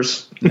Phillip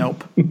Rivers?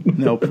 Nope,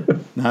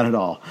 not at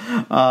all.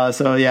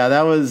 So yeah,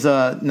 that was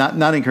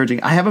not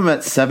encouraging. I have him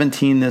at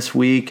 17 this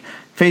week.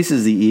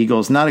 Faces the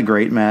Eagles. Not a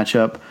great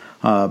matchup.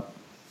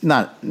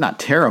 Not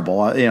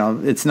terrible.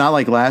 It's not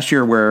like last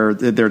year where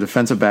their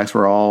defensive backs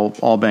were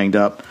all banged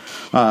up.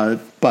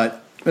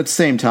 But at the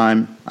same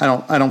time, I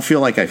don't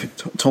feel like I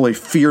totally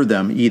fear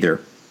them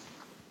either.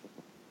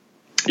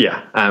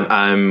 Yeah,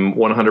 I'm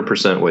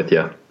 100% with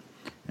you.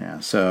 Yeah.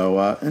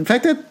 So in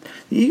fact, the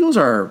Eagles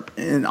are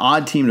an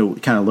odd team to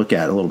kind of look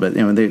at a little bit.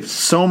 They've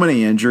so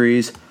many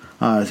injuries.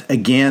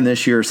 Again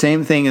this year,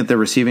 same thing at the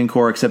receiving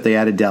core, except they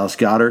added Dallas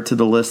Goedert to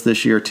the list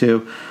this year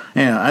too.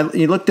 And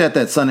you looked at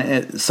that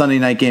Sunday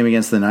night game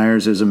against the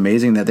Niners. It was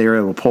amazing that they were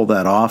able to pull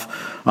that off.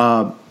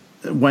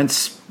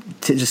 Wentz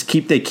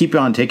they keep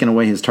on taking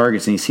away his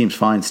targets, and he seems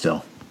fine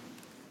still.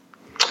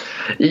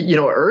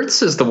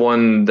 Ertz is the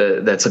one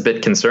that's a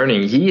bit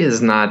concerning. He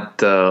has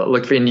not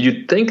looked, and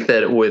you'd think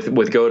that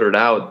with Goddard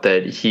out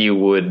that he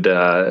would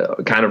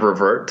kind of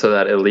revert to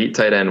that elite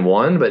tight end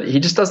one, but he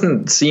just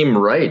doesn't seem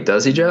right,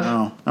 does he, Jeff?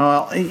 No.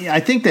 Well, I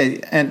think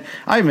that, and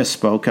I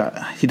misspoke.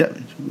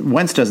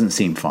 Wentz doesn't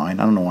seem fine.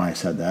 I don't know why I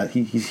said that.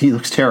 He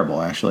looks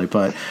terrible, actually,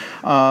 but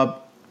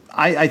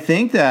I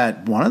think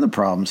that one of the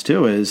problems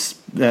too is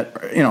that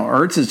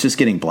Ertz is just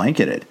getting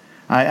blanketed.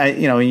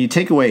 When you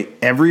take away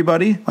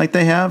everybody like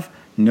they have,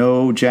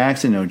 no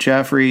Jackson, no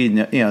Jeffrey,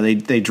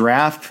 they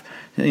draft,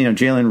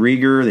 Jalen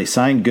Reagor, they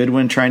signed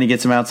Goodwin trying to get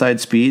some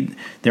outside speed.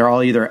 They're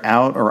all either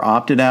out or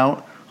opted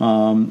out.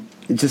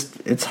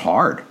 It's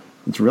hard.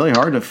 It's really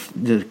hard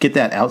to get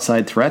that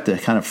outside threat to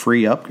kind of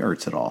free up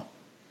Ertz at all.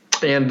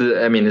 And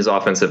his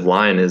offensive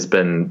line has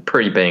been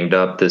pretty banged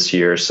up this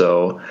year,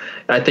 so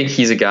I think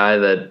he's a guy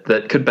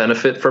that could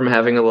benefit from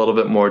having a little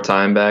bit more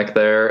time back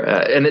there.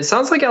 And it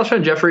sounds like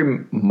Alshon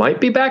Jeffrey might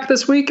be back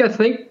this week, I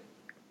think.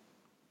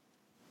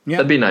 Yeah.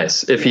 That'd be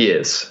nice if he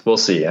is. We'll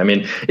see.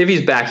 If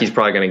he's back, he's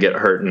probably going to get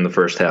hurt in the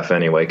first half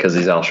anyway because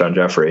he's Alshon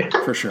Jeffrey.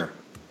 For sure.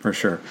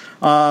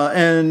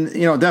 And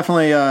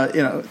definitely.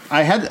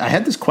 I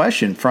had this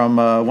question from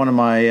one of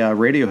my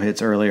radio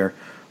hits earlier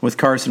with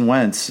Carson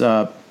Wentz.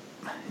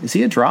 Is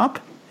he a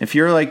drop? If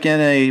you're like in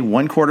a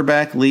one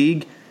quarterback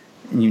league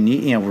and you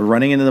need, we're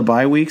running into the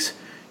bye weeks.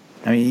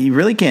 You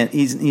really can't.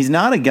 He's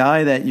not a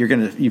guy that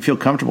you feel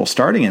comfortable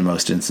starting in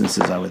most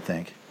instances, I would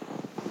think.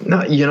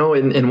 No,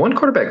 in one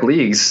quarterback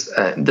leagues,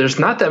 there's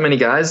not that many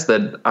guys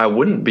that I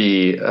wouldn't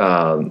be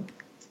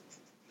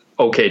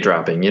okay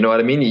dropping. You know what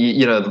I mean?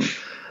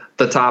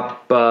 The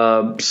top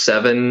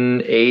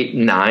 7, 8,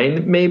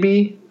 9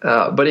 maybe.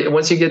 But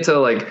once you get to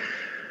like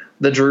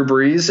the Drew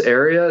Brees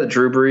area,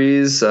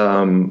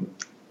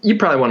 you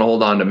probably want to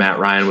hold on to Matt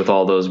Ryan with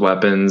all those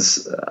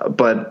weapons.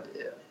 But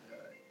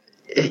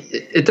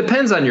it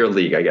depends on your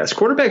league, I guess.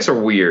 Quarterbacks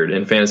are weird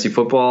in fantasy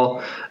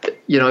football.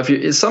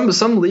 If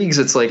some leagues,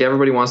 it's like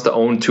everybody wants to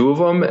own 2 of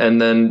them,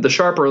 and then the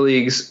sharper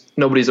leagues,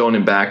 nobody's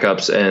owning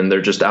backups, and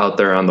they're just out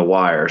there on the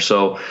wire.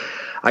 So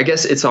I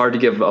guess it's hard to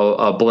give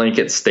a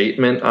blanket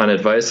statement on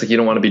advice. Like, you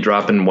don't want to be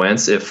dropping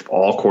Wentz if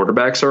all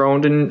quarterbacks are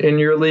owned in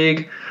your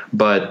league.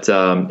 But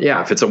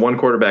if it's a one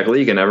quarterback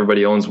league and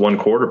everybody owns one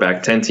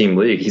quarterback, 10-team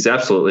league, he's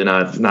absolutely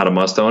not a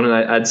must own. And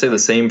I'd say the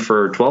same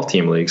for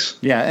 12-team leagues.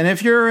 Yeah, and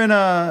if you're in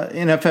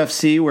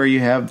FFC where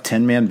you have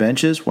 10-man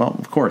benches, well,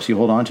 of course you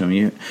hold on to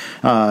him.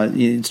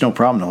 It's no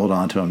problem to hold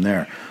on to him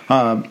there.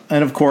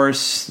 And of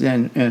course,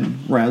 and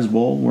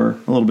Razzball, we're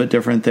a little bit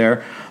different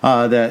there.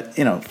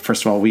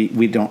 First of all,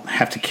 we don't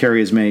have to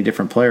carry as many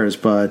different players,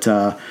 but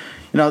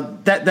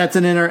that's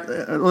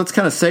let's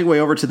kind of segue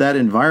over to that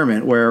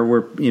environment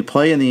where you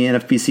play in the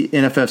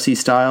NFFC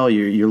style.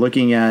 You're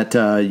looking at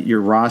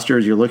your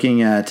rosters. You're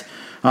looking at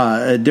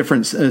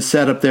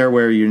setup there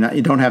where you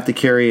don't have to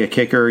carry a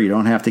kicker, you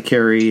don't have to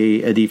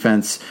carry a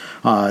defense.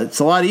 It's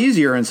a lot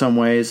easier in some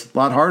ways, a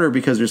lot harder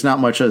because there's not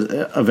much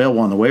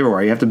available on the waiver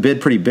wire. You have to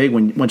bid pretty big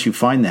once you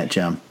find that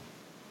gem.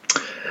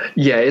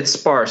 Yeah, it's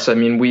sparse. I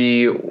mean,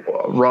 we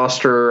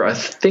roster, I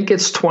think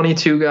it's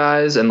 22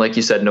 guys, and like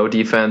you said, no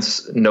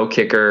defense, no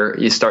kicker.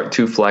 You start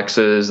 2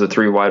 flexes, the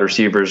 3 wide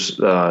receivers,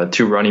 2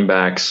 running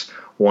backs,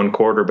 1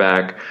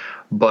 quarterback.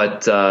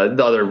 But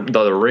the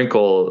other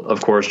wrinkle,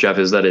 of course, Jeff,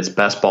 is that it's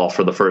best ball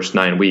for the first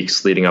 9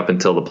 weeks leading up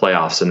until the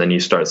playoffs, and then you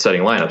start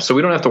setting lineups. So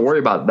we don't have to worry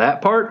about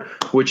that part,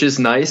 which is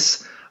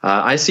nice.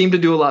 I seem to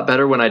do a lot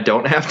better when I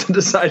don't have to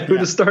decide who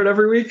to start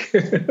every week.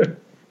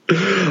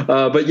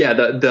 But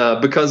yeah,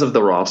 because of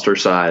the roster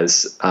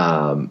size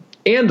and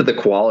the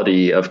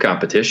quality of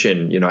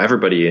competition,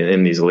 everybody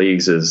in these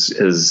leagues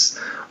is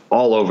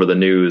all over the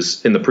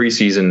news in the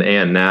preseason,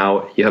 and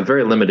now you have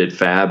very limited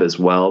fab as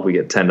well. We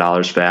get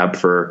 $10 fab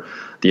for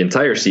the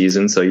entire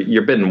season, so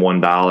you're bidding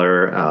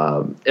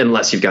 $1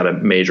 unless you've got a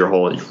major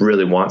hole. You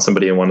really want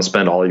somebody and want to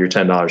spend all your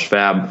 $10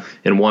 fab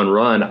in one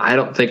run. I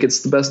don't think it's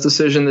the best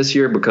decision this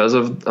year because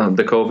of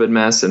the COVID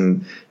mess,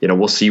 and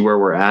we'll see where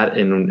we're at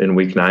in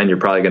week 9. You're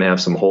probably going to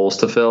have some holes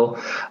to fill,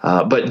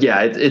 but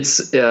yeah,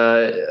 it's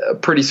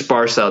pretty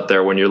sparse out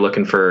there when you're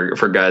looking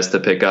for guys to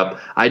pick up.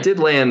 I did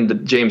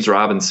land James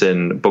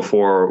Robinson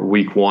before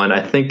week 1.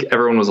 I think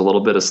everyone was a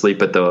little bit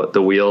asleep at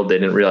the wheel. They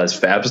didn't realize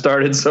fab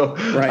started, so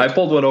right. I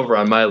pulled one over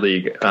on my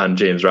league on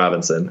James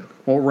Robinson.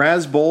 Well,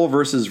 Raz Bowl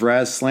versus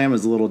Raz Slam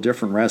is a little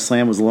different. Raz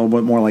Slam was a little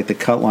bit more like the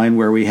cut line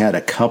where we had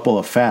a couple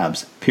of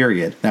fabs,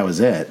 period. That was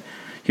it.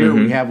 Here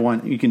we have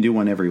one. You can do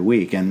one every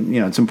week, and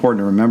it's important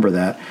to remember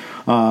that.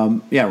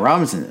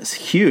 Robinson is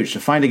huge. To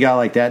find a guy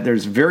like that,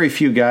 there's very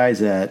few guys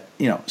that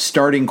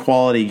starting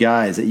quality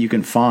guys that you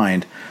can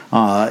find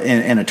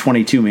in a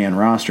 22-man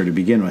roster to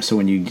begin with. So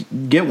when you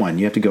get one,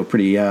 you have to go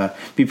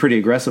be pretty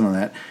aggressive on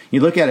that. You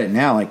look at it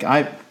now, like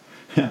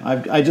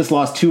I just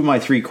lost 2 of my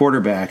 3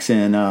 quarterbacks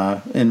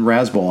in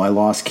Raz Bowl. I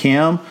lost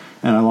Cam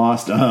and I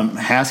lost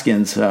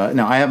Haskins.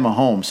 Now I have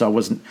Mahomes, so I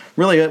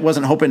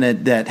wasn't hoping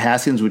that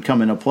Haskins would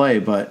come into play,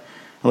 but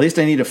at least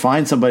I need to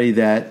find somebody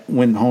that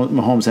when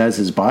Mahomes has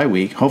his bye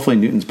week, hopefully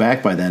Newton's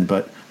back by then,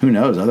 but who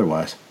knows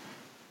otherwise.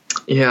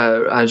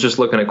 Yeah, I was just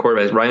looking at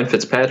quarterbacks. Ryan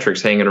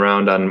Fitzpatrick's hanging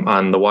around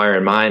on the wire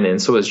in mine,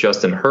 and so is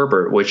Justin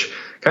Herbert, which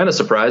kind of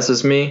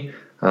surprises me.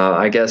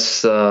 I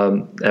guess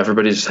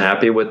everybody's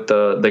happy with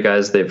the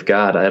guys they've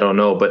got. I don't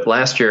know. But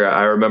last year,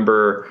 I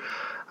remember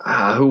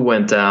who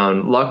went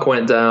down. Luck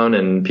went down,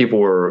 and people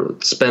were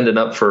spending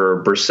up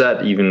for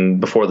Brissett even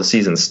before the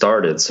season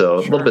started. So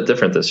a little bit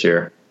different this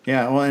year.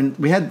 Yeah, well, and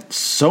we had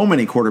so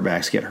many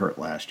quarterbacks get hurt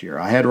last year.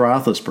 I had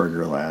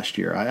Roethlisberger last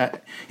year.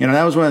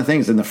 That was one of the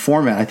things in the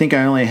format. I think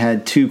I only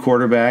had 2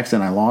 quarterbacks,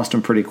 and I lost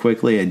them pretty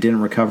quickly. I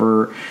didn't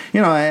recover.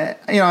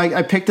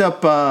 I picked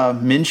up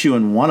Minshew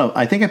in one of.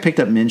 I think I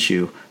picked up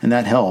Minshew, and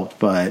that helped.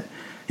 But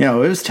it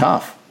was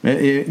tough.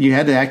 You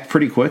had to act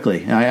pretty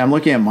quickly. I'm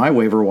looking at my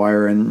waiver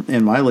wire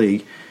in my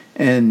league,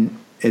 and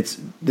it's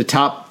the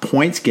top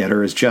points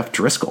getter is Jeff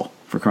Driscoll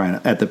for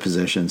crying at the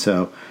position.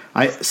 So.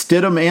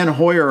 Stidham and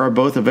Hoyer are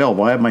both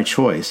available. I have my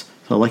choice.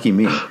 So lucky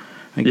me.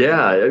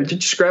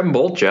 Just grab them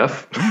both,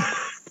 Jeff.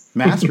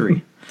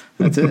 Mastery.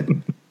 That's it.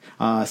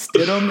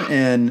 Stidham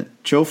and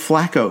Joe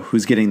Flacco,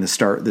 who's getting the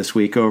start this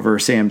week over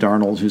Sam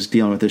Darnold, who's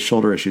dealing with his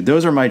shoulder issue.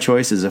 Those are my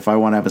choices if I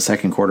want to have a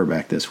second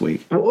quarterback this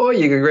week. Well,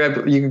 you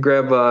can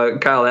grab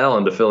Kyle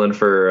Allen to fill in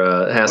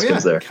for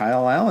Haskins there.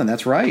 Kyle Allen,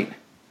 that's right.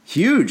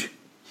 Huge.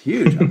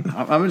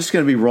 I'm just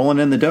going to be rolling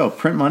in the dough.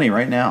 Print money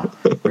right now.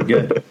 We're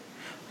good.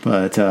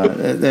 But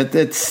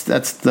that's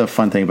the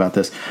fun thing about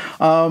this.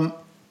 I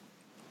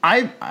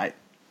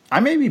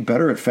may be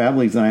better at fab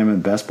leagues than I am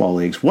in best ball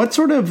leagues. What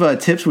sort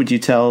of tips would you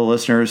tell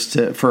listeners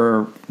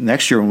for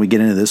next year when we get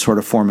into this sort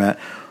of format,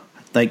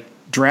 like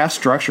draft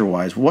structure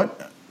wise?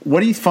 What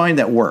do you find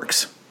that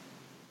works?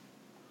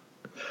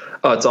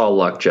 Oh, it's all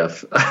luck,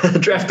 Jeff.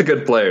 Draft the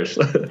good players.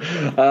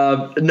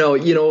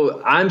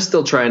 No, I'm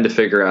still trying to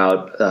figure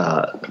out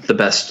the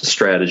best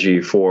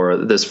strategy for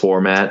this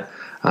format.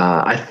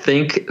 I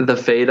think the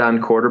fade on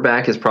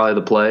quarterback is probably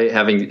the play.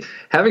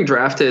 Having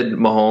drafted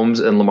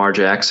Mahomes and Lamar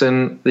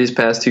Jackson these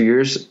past 2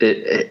 years,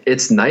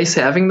 it's nice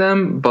having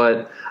them,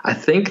 but I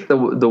think the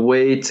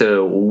way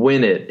to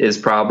win it is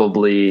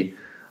probably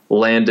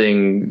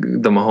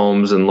landing the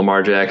Mahomes and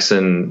Lamar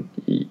Jackson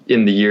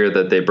in the year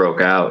that they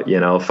broke out,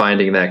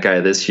 finding that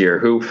guy this year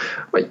who,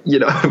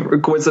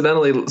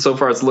 coincidentally, so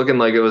far it's looking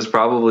like it was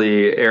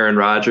probably Aaron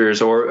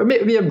Rodgers or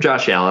maybe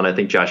Josh Allen. I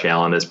think Josh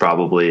Allen is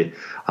probably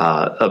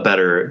a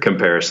better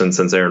comparison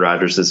since Aaron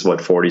Rodgers is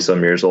 40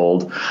 some years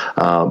old.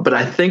 But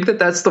I think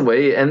that's the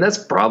way, and that's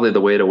probably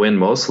the way to win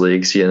most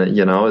leagues,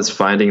 is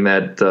finding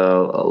that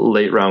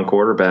late round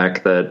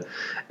quarterback that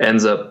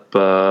ends up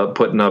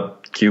putting up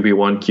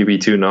QB1,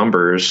 QB2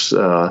 numbers,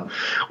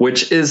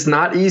 which is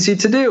not easy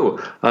to do.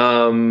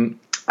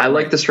 I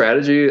like the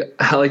strategy.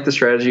 I like the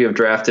strategy of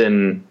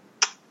drafting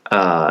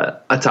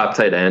a top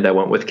tight end. I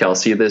went with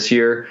Kelce this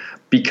year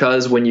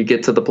because when you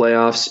get to the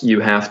playoffs,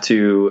 you have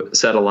to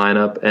set a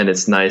lineup, and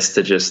it's nice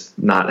to just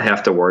not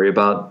have to worry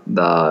about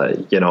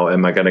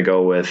am I going to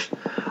go with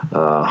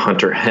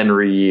Hunter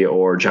Henry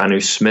or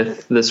Jonnu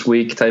Smith this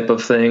week type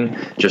of thing.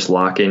 Just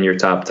lock in your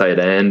top tight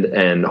end,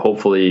 and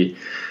hopefully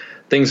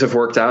things have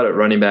worked out at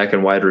running back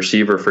and wide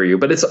receiver for you.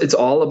 But it's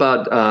all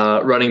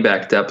about running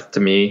back depth to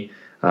me.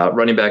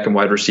 Running back and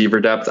wide receiver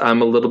depth.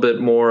 I'm a little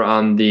bit more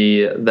on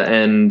the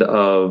end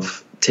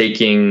of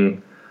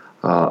taking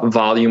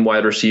volume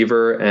wide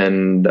receiver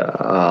and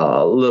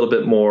a little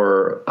bit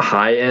more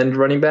high end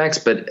running backs.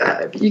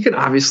 But you can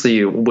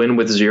obviously win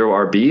with zero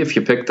RB if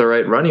you pick the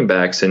right running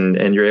backs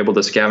and you're able to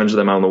scavenge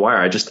them on the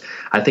wire.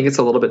 I think it's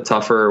a little bit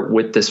tougher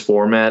with this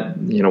format.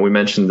 We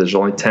mentioned there's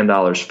only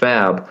 $10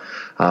 fab.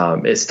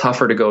 It's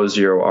tougher to go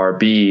zero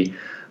RB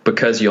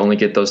because you only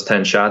get those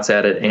 10 shots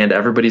at it, and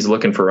everybody's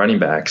looking for running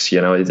backs.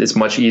 It's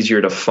much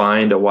easier to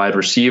find a wide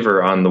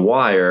receiver on the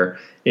wire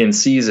in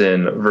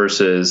season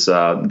versus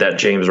that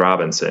James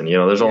Robinson.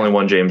 There's only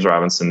one James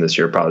Robinson this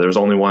year, probably. There was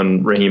only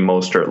one Raheem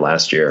Mostert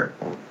last year.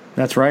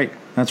 That's right.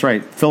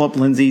 Philip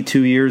Lindsay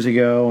 2 years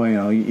ago.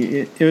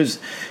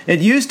 It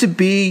used to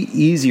be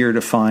easier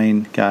to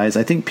find guys.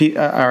 I think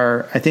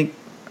our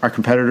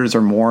competitors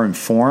are more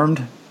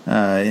informed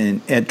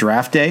at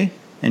draft day.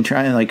 And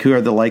trying who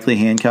are the likely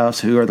handcuffs,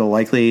 who are the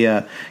likely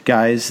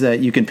guys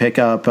that you can pick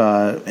up,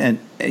 and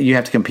you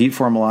have to compete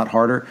for them a lot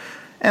harder.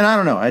 And I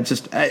don't know.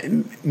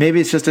 Maybe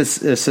it's just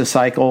a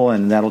cycle,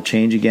 and that'll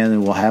change again,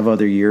 and we'll have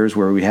other years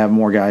where we have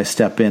more guys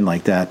step in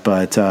like that.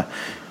 But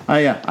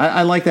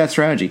I like that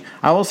strategy.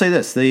 I will say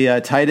this: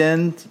 the tight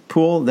end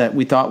pool that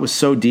we thought was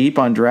so deep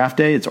on draft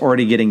day, it's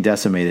already getting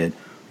decimated.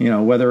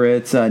 Whether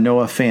it's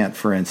Noah Fant,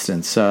 for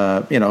instance,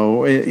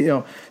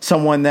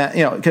 someone that,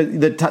 because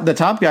the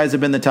top guys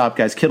have been the top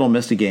guys. Kittle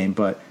missed a game,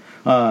 but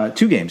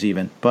 2 games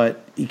even,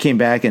 but he came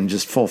back and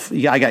just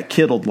I got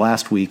kittled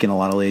last week in a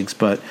lot of leagues,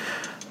 but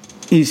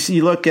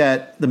you look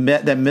at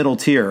that middle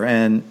tier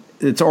and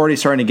it's already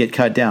starting to get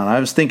cut down.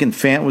 I was thinking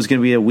Fant was going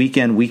to be a week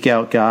in, week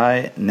out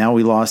guy. Now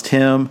we lost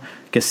him.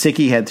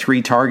 Gesicki had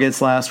 3 targets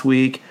last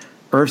week.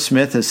 Irv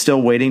Smith is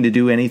still waiting to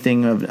do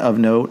anything of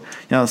note.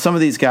 Some of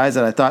these guys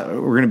that I thought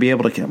were going to be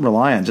able to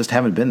rely on just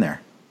haven't been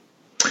there.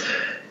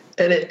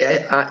 And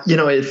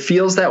it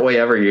feels that way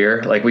every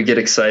year. Like we get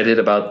excited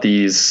about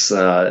these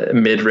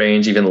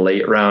mid-range, even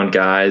late-round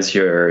guys.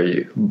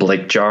 Your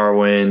Blake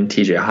Jarwin,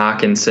 T.J.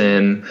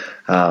 Hawkinson.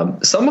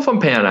 Some of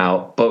them pan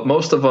out, but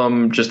most of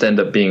them just end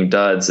up being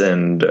duds,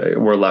 and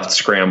we're left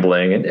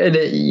scrambling. And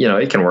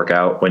it can work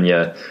out when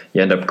you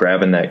end up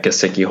grabbing that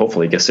Gesicki.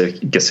 Hopefully,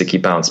 Gesicki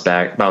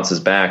bounces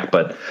back.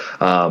 But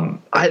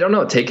I don't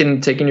know.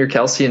 Taking your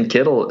Kelce and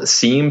Kittle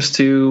seems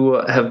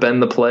to have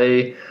been the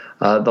play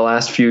the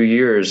last few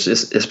years,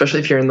 especially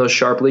if you're in those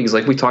sharp leagues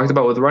like we talked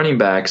about with running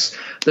backs.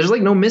 There's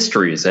no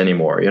mysteries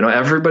anymore.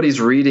 Everybody's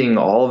reading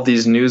all of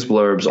these news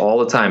blurbs all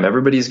the time.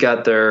 Everybody's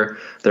got their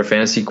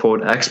fantasy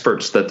quote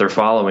experts that they're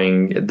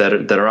following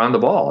that are on the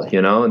ball.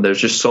 And there's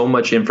just so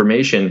much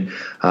information.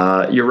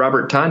 Your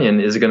Robert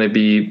Tonyan is going to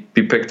be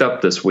picked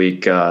up this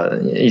week.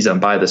 He's on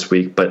bye this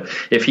week, but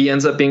if he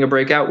ends up being a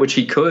breakout, which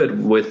he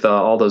could with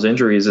all those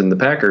injuries in the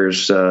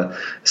Packers,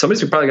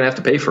 somebody's probably going to have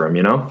to pay for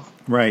him.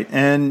 Right,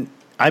 and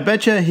I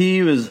bet you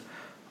he was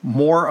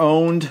more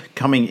owned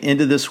coming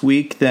into this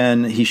week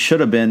than he should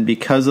have been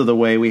because of the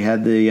way we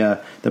had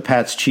the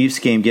Pats-Chiefs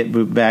game get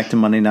moved back to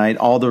Monday night.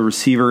 All the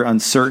receiver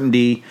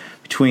uncertainty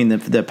between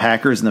the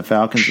Packers and the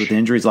Falcons with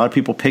injuries. A lot of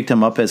people picked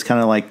him up as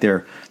kind of like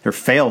their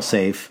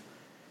fail-safe.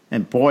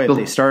 And boy, if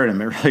they started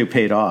him, it really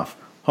paid off.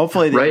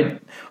 Hopefully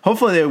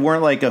they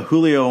weren't like a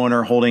Julio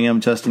owner holding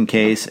him just in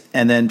case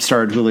and then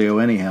started Julio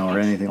anyhow or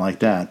anything like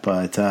that.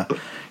 But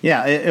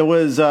it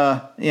was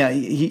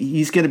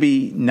he's going to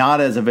be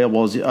not as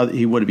available as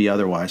he would be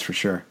otherwise for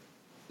sure.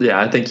 Yeah,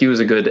 I think he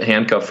was a good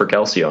handcuff for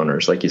Kelce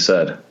owners, like you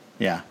said.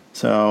 Yeah,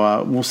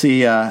 so we'll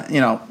see.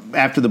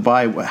 After the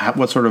bye,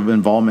 what sort of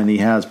involvement he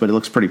has, but it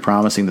looks pretty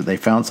promising that they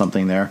found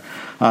something there,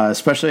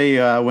 especially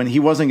when he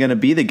wasn't going to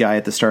be the guy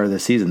at the start of the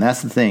season.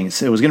 That's the thing.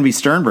 It was going to be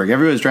Sternberg.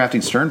 Everybody was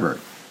drafting Sternberg.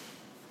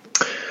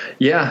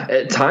 Yeah,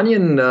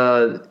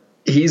 Tonyan,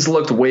 he's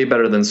looked way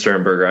better than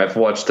Sternberger. I've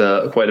watched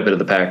quite a bit of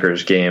the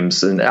Packers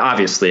games, and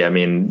obviously, I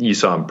mean, you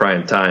saw him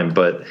prime time,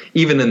 but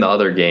even in the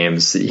other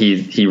games,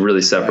 he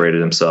really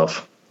separated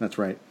himself. That's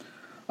right.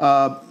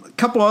 A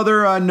couple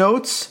other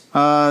notes,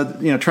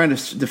 trying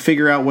to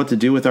figure out what to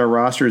do with our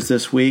rosters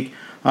this week.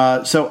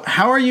 So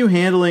how are you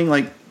handling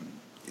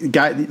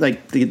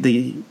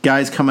the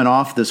guys coming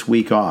off this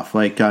week off,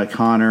 like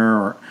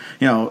Connor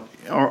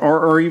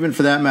or even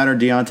for that matter,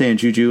 Deontay and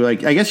Juju? I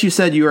guess you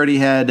said you already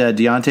had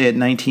Deontay at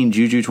 19,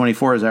 Juju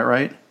 24. Is that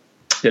right?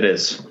 It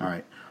is. All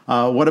right.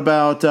 What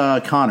about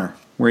Connor?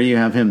 Where do you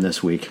have him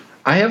this week?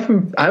 I have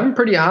him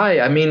pretty high.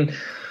 I mean,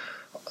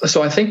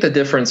 So I think the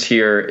difference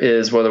here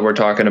is whether we're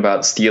talking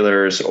about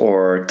Steelers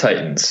or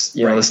Titans.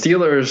 You know, the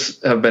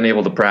Steelers have been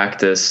able to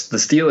practice. The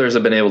Steelers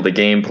have been able to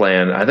game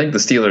plan. I think the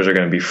Steelers are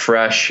going to be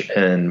fresh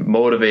and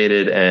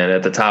motivated and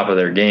at the top of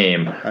their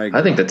game.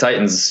 I think the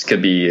Titans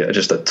could be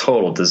just a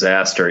total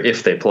disaster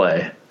if they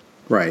play.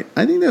 Right.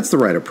 I think that's the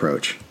right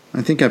approach.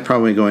 I think I'm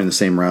probably going the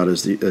same route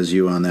as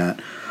you on that.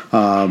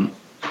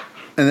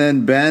 And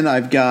then Ben,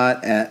 I've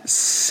got at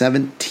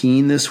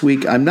 17 this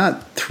week. I'm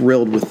not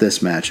thrilled with this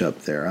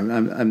matchup there.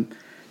 I'm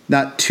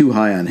not too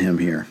high on him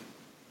here.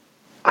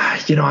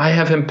 You know, I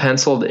have him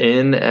penciled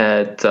in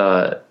at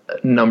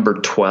number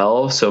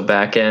 12, so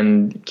back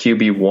end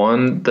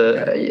QB1.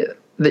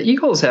 The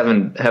Eagles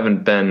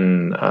haven't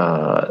been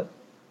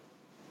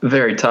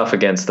very tough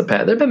against the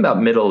pass. They've been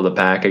about middle of the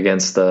pack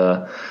against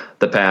the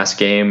pass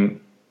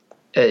game.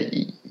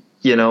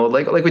 You know,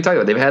 like we talked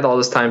about, they've had all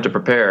this time to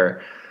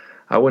prepare.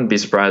 I wouldn't be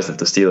surprised if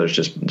the Steelers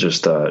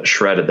just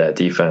shredded that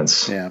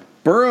defense. Yeah,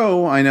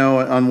 Burrow, I know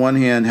on one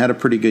hand had a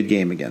pretty good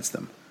game against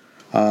them.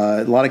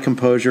 A lot of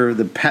composure.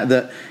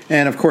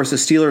 And of course the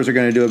Steelers are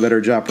going to do a better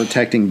job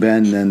protecting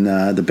Ben than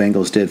the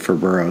Bengals did for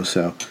Burrow.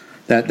 So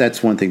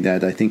that's one thing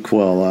that I think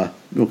will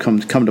come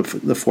to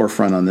the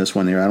forefront on this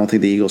one here. I don't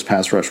think the Eagles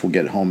pass rush will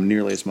get home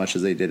nearly as much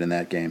as they did in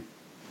that game.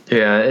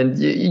 Yeah, and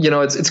you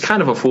know it's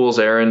kind of a fool's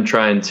errand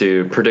trying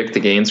to predict the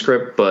game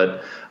script,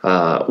 but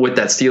with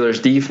that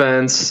Steelers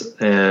defense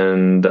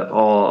and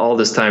all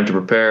this time to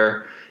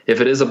prepare, if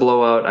it is a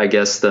blowout, I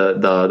guess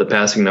the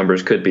passing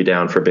numbers could be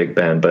down for Big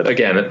Ben. But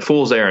again,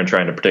 fool's errand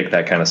trying to predict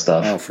that kind of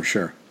stuff. Oh, for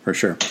sure.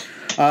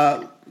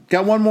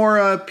 Got one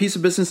more piece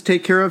of business to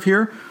take care of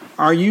here.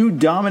 Are you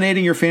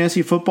dominating your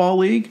fantasy football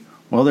league?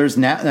 Well, there's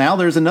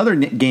another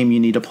game you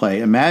need to play.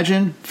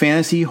 Imagine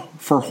Fantasy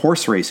for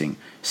Horse Racing.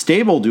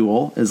 Stable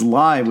Duel is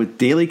live with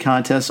daily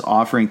contests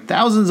offering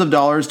thousands of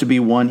dollars to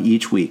be won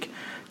each week.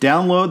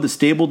 Download the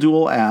Stable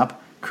Duel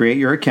app, create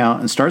your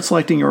account, and start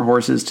selecting your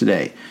horses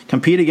today.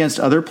 Compete against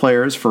other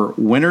players for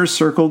Winner's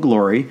Circle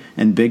glory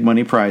and big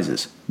money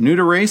prizes. New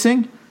to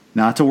racing?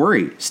 Not to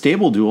worry.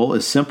 Stable Duel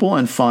is simple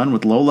and fun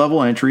with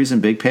low-level entries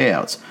and big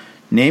payouts.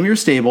 Name your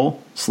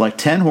stable, select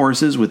 10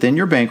 horses within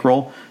your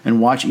bankroll, and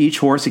watch each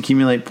horse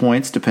accumulate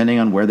points depending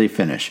on where they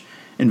finish.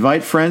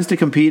 Invite friends to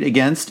compete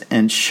against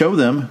and show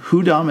them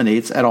who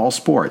dominates at all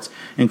sports,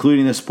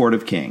 including the sport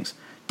of kings.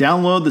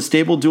 Download the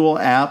Stable Duel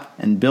app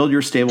and build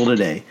your stable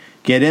today.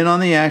 Get in on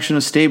the action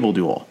of Stable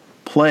Duel.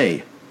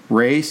 Play,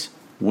 race,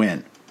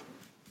 win.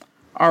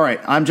 All right,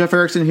 I'm Jeff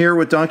Erickson here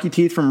with Donkey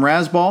Teeth from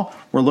Razzball.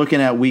 We're looking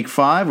at Week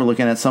 5. We're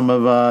looking at some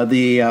of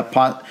the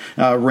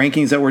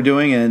rankings that we're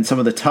doing and some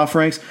of the tough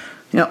ranks.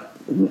 You know,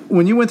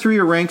 when you went through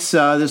your ranks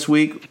this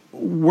week,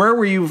 where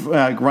were you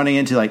running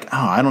into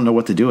I don't know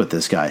what to do with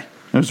this guy?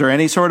 Was there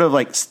any sort of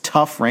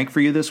tough rank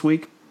for you this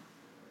week?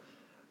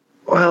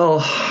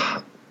 Well,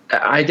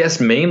 I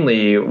guess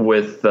mainly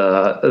with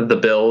the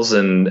Bills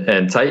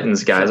and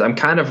Titans guys, I'm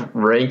kind of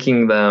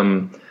ranking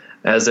them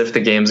as if the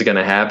game's going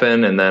to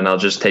happen, and then I'll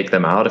just take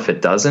them out if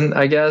it doesn't,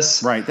 I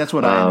guess. Right, that's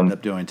what I ended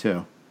up doing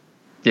too.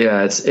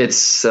 Yeah, it's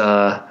just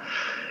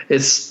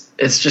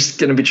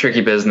going to be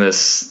tricky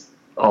business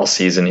all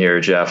season here,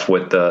 Jeff,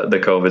 with the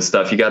COVID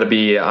stuff. You got to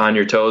be on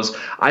your toes.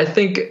 I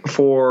think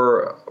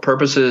for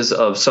purposes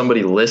of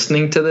somebody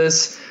listening to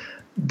this,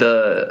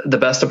 the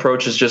best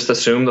approach is just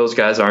assume those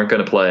guys aren't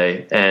going to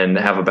play and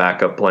have a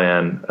backup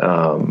plan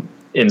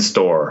in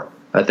store.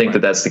 I think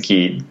that's the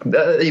key.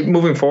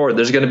 Moving forward,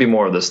 there's going to be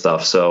more of this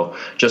stuff, so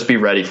just be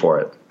ready for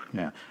it.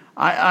 Yeah.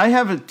 I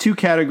have two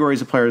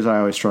categories of players I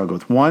always struggle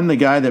with. One, the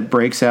guy that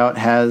breaks out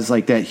has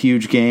that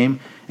huge game.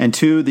 And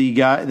two, the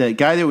guy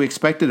that we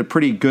expected a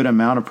pretty good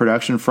amount of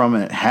production from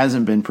and it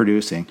hasn't been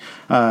producing.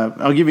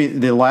 I'll give you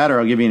the latter.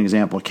 I'll give you an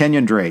example.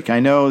 Kenyon Drake. I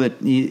know that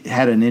he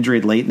had an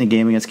injury late in the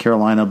game against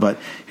Carolina, but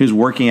he was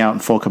working out in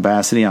full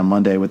capacity on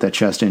Monday with that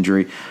chest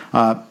injury.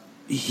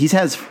 He's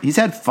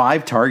had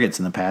 5 targets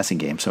in the passing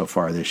game so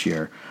far this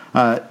year.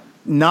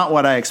 Not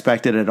what I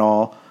expected at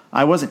all.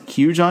 I wasn't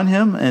huge on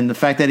him, and the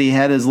fact that he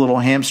had his little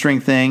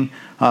hamstring thing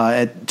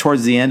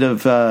towards the end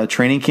of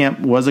training camp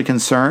was a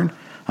concern.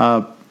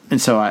 And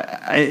so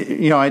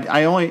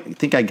I only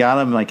think I got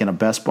him in a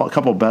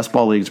couple of best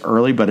ball leagues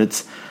early, but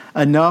it's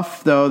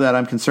enough though that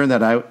I'm concerned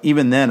that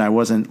even then I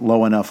wasn't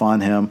low enough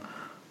on him.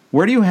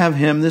 Where do you have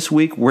him this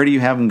week? Where do you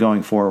have him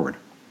going forward?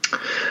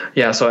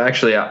 Yeah, so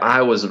actually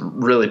I was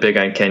really big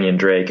on Kenyon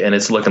Drake, and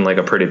it's looking like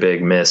a pretty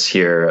big miss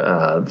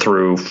here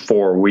through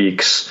 4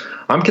 weeks.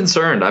 I'm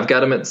concerned. I've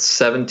got him at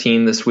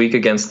 17 this week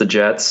against the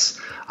Jets.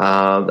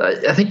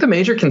 I think the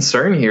major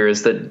concern here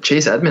is that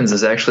Chase Edmonds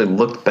has actually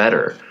looked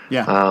better.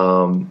 Yeah.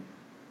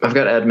 I've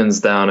got Edmonds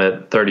down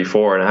at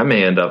 34, and I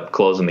may end up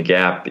closing the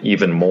gap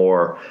even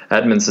more.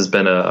 Edmonds has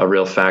been a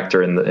real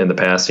factor in the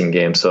passing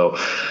game. So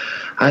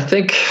I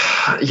think,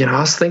 I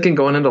was thinking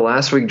going into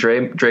last week,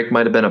 Drake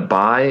might have been a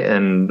buy,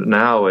 and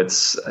now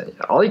it's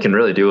all you can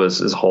really do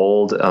is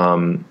hold.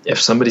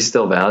 If somebody's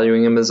still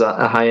valuing him as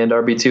a high-end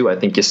RB2, I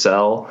think you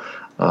sell.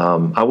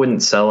 I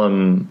wouldn't sell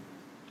him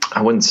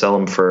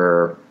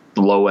for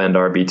low-end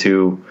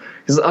RB2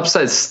 because the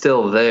upside's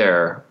still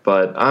there,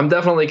 but I'm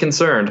definitely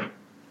concerned.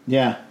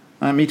 Yeah,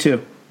 me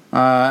too.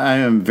 I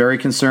am very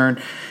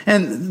concerned.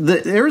 And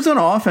the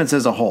Arizona offense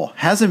as a whole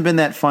hasn't been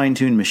that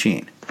fine-tuned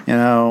machine.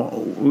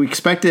 We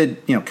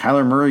expected,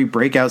 Kyler Murray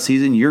breakout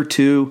season, year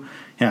 2.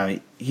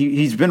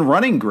 He's been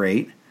running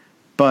great,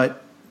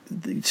 but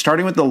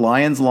starting with the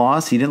Lions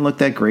loss, he didn't look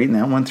that great, and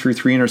that one threw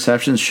 3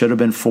 interceptions, should have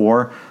been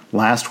 4.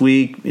 Last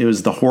week, it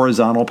was the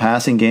horizontal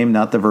passing game,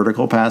 not the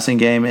vertical passing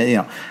game.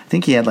 I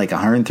think he had like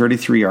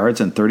 133 yards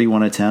and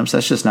 31 attempts.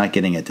 That's just not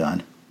getting it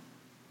done.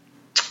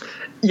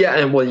 Yeah,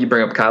 and you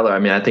bring up Kyler. I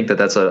mean, I think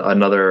that's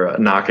another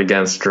knock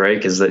against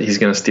Drake is that he's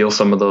going to steal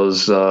some of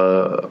those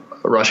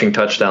rushing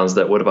touchdowns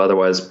that would have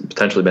otherwise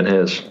potentially been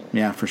his.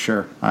 Yeah, for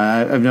sure.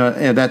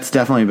 That's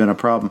definitely been a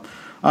problem.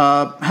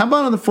 How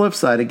about on the flip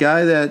side, a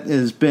guy that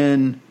has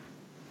been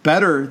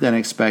better than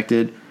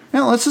expected?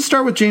 Now, let's just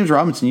start with James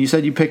Robinson. You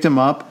said you picked him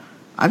up.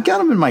 I've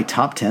got him in my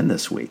top 10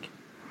 this week.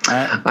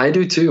 I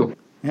do too.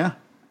 Yeah.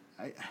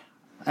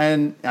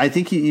 And I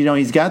think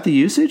he's got the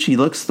usage. He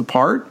looks the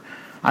part.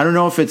 I don't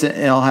know if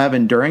it'll have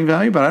enduring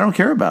value, but I don't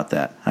care about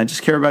that. I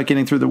just care about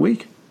getting through the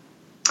week.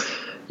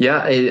 Yeah,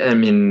 I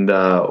mean,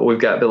 we've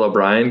got Bill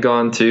O'Brien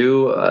gone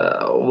too.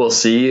 We'll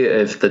see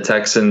if the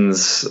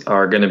Texans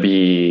are going to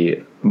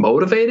be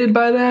motivated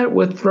by that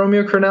with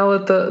Romeo Crennel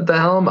at the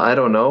helm. I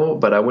don't know,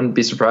 but I wouldn't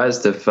be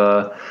surprised if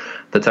the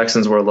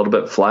Texans were a little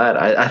bit flat.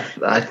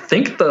 I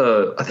think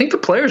the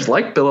players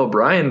like Bill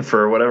O'Brien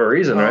for whatever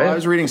reason, right? I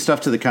was reading stuff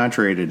to the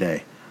contrary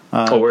today.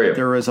 Were you?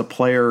 There was a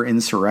player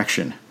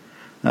insurrection.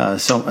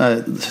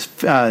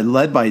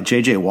 Led by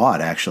J.J.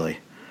 Watt, actually,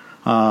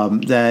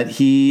 that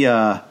he,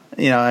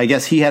 I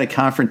guess he had a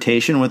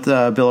confrontation with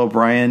Bill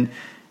O'Brien.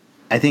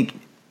 I think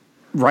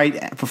right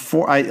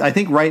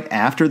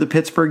after the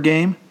Pittsburgh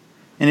game,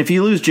 and if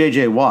you lose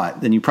J.J. Watt,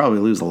 then you probably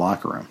lose the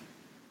locker room.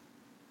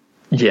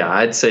 Yeah,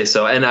 I'd say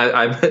so. And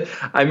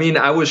I mean,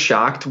 I was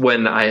shocked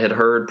when I had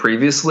heard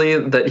previously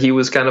that he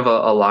was kind of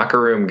a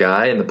locker room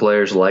guy and the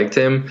players liked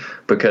him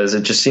because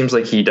it just seems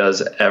like he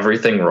does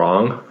everything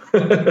wrong.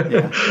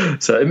 Yeah.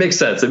 So it makes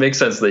sense. It makes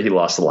sense that he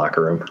lost the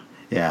locker room.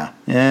 Yeah.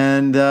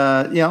 And,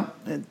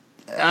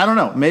 I don't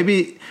know.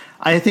 Maybe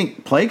I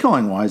think play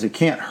calling wise, it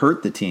can't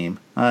hurt the team.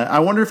 I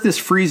wonder if this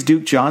frees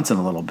Duke Johnson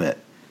a little bit.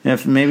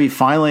 If maybe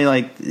finally,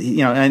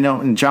 I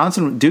know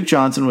Duke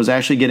Johnson was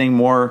actually getting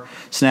more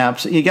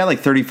snaps. He got like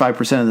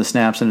 35% of the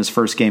snaps in his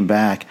first game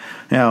back.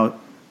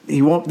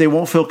 They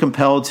won't feel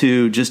compelled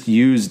to just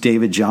use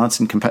David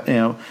Johnson,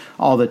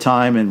 all the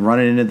time and run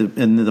it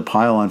into the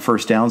pile on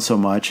first down so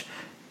much.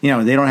 They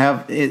don't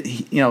have it.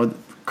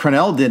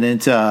 Crennel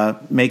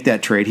didn't make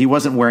that trade. He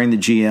wasn't wearing the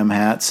GM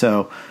hat,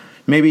 so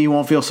maybe you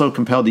won't feel so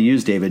compelled to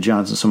use David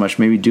Johnson so much.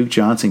 Maybe Duke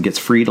Johnson gets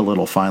freed a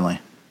little finally.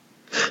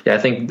 Yeah, I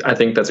think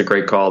that's a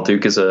great call.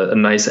 Duke is a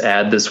nice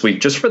add this week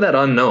just for that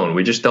unknown.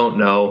 We just don't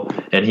know,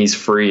 and he's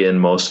free in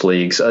most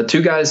leagues.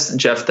 2 guys,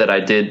 Jeff,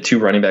 2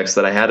 running backs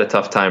that I had a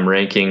tough time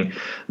ranking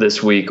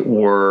this week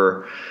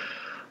were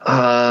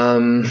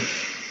Miles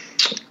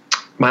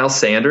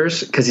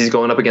Sanders, because he's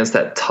going up against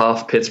that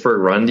tough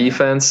Pittsburgh run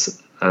defense.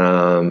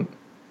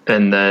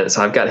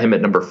 So I've got him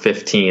at number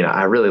 15.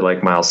 I really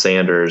like Miles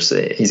Sanders.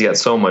 He's got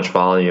so much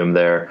volume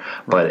there,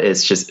 but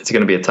it's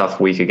going to be a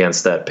tough week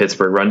against that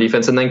Pittsburgh run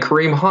defense. And then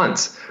Kareem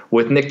Hunt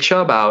with Nick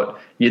Chubb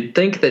out, you'd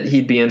think that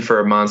he'd be in for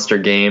a monster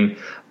game,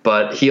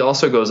 but he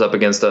also goes up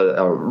against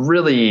a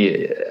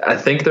really, I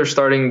think everyone's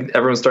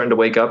starting to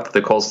wake up that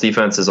the Colts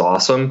defense is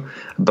awesome,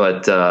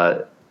 but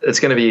it's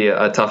going to be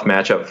a tough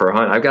matchup for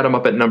Hunt. I've got him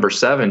up at number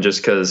 7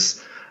 just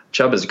because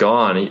Chubb is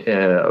gone.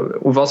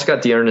 We've also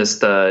got Dearness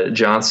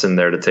Johnson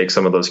there to take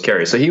some of those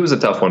carries. So he was a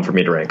tough one for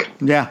me to rank.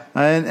 Yeah.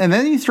 And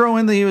then you throw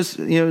in that he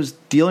was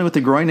dealing with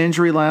the groin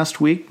injury last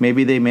week.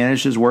 Maybe they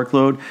managed his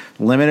workload,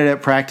 limited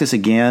at practice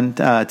again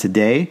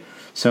today.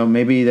 So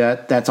maybe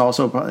that's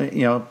also,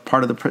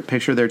 part of the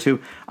picture there too.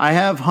 I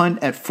have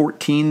Hunt at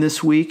 14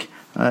 this week.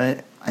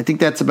 I think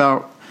that's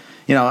about,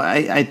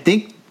 I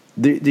think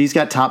he's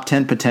got top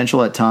 10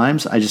 potential at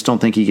times. I just don't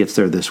think he gets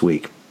there this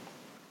week.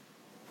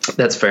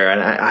 That's fair,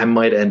 and I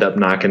might end up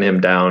knocking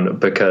him down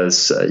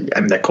because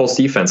that Colts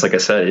defense, like I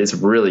said, is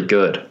really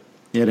good.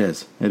 It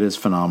is. It is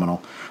phenomenal.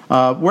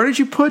 Where did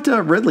you put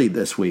Ridley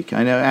this week?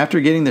 I know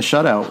after getting the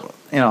shutout,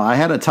 I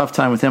had a tough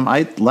time with him.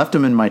 I left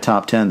him in my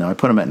top 10, though. I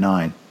put him at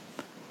 9.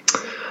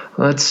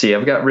 Let's see.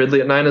 I've got Ridley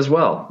at 9 as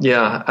well.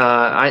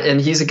 Yeah, and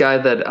he's a guy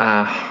that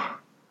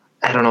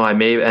I don't know. I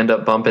may end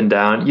up bumping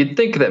down. You'd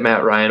think that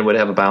Matt Ryan would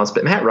have a bounce,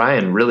 but Matt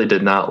Ryan really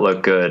did not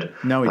look good.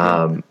 No, he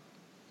didn't.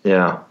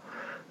 Yeah.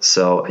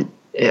 So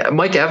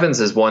Mike Evans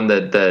is one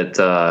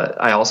that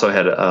I also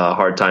had a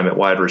hard time at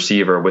wide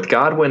receiver. With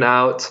Godwin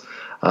out,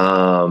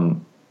 I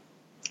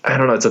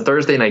don't know. It's a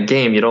Thursday night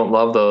game. You don't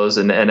love those,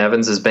 and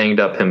Evans is banged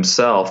up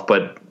himself,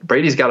 but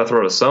Brady's got to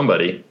throw to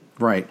somebody.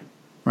 Right.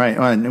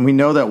 And we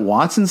know that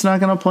Watson's not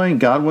going to play, and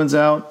Godwin's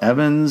out.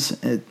 Evans,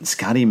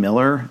 Scotty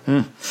Miller,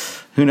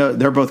 who knows?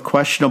 They're both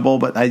questionable,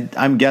 but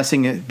I'm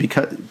guessing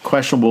because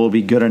questionable will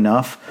be good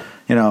enough.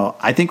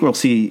 I think we'll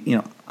see,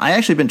 I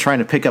actually been trying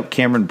to pick up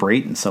Cameron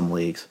Brate in some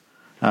leagues.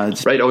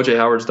 Right, O.J.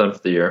 Howard's done for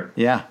the year.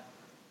 Yeah.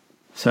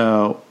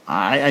 So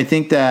I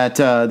think that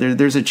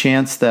there's a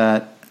chance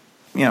that,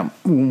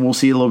 we'll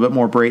see a little bit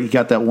more Brady. He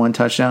got that one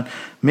touchdown.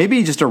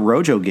 Maybe just a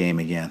Rojo game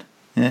again.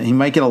 He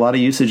might get a lot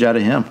of usage out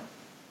of him.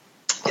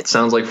 It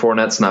sounds like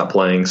Fournette's not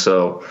playing,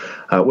 so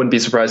I wouldn't be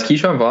surprised.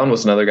 Keyshawn Vaughn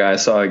was another guy I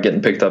saw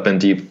getting picked up in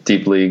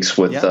deep leagues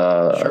with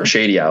sure.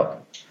 Shady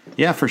out.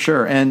 Yeah, for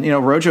sure. And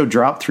Rojo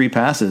dropped 3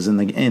 passes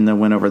in the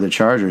win over the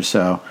Chargers.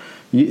 So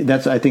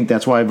I think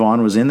that's why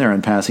Vaughn was in there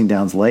and passing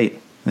downs late.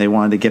 They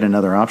wanted to get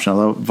another option.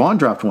 Although Vaughn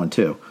dropped one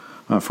too,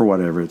 for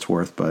whatever it's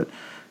worth. But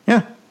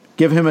yeah,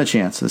 give him a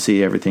chance to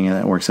see everything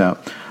that works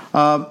out.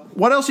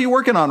 What else are you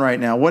working on right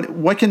now?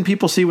 What can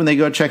people see when they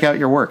go check out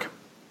your work?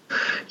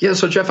 Yeah,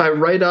 so Jeff, I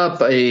write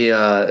up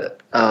a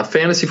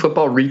fantasy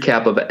football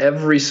recap of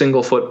every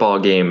single football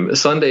game.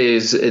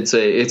 Sundays, it's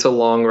a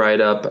long write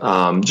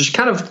up, just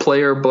kind of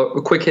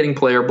quick hitting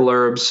player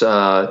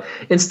blurbs.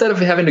 Instead of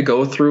having to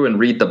go through and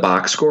read the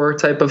box score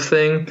type of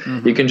thing,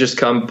 you can just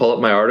come pull up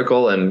my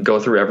article and go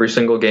through every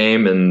single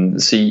game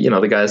and see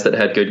the guys that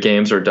had good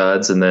games or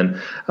duds, and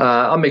then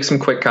I'll make some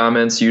quick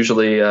comments,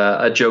 usually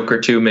a joke or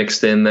two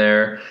mixed in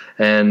there.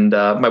 And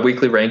my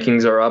weekly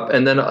rankings are up.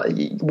 And then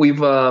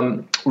we've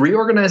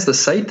reorganized the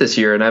site this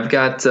year, and I've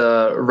got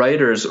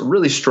writers, a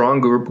really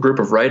strong group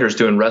of writers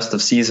doing rest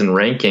of season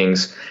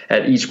rankings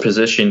at each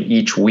position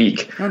each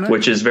week,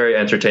 which is very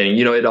entertaining.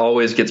 It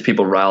always gets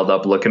people riled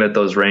up looking at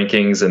those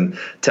rankings and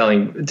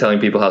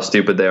telling people how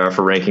stupid they are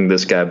for ranking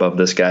this guy above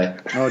this guy.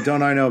 Oh,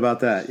 don't I know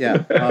about that?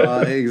 Yeah,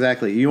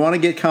 exactly. You want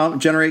to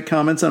generate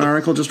comments on an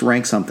article, just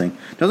rank something.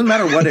 Doesn't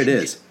matter what it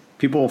is.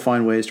 People will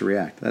find ways to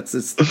react. That's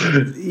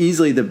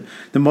easily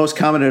the most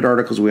commented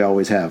articles we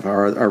always have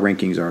are our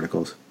rankings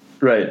articles.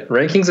 Right.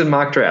 Rankings and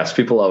mock drafts.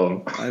 People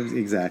love them.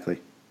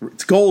 Exactly.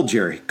 It's gold,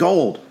 Jerry.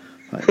 Gold.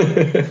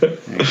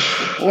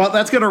 Well,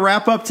 that's going to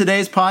wrap up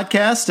today's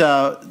podcast.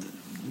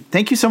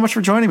 Thank you so much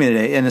for joining me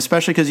today, and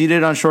especially because you did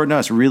it on short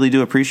notice. Really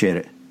do appreciate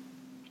it.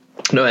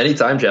 No,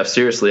 anytime, Jeff.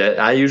 Seriously,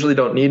 I usually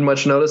don't need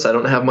much notice. I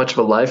don't have much of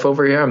a life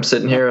over here. I'm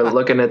sitting here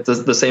looking at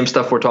the same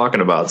stuff we're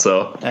talking about.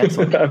 So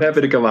excellent. I'm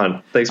happy to come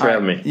on. Thanks for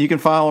having me. You can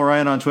follow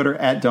Ryan on Twitter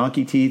at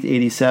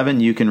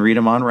DonkeyTeeth87. You can read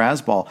him on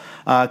Razzball.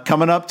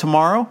 Coming up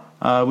tomorrow,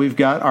 we've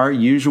got our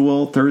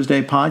usual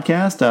Thursday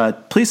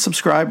podcast. Please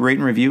subscribe, rate,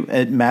 and review.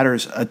 It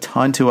matters a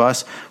ton to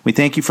us. We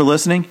thank you for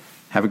listening.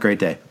 Have a great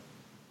day.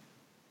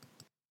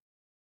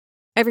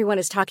 Everyone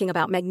is talking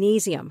about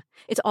magnesium.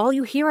 It's all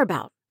you hear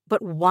about.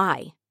 But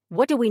why?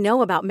 What do we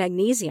know about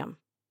magnesium?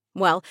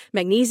 Well,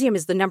 magnesium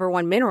is the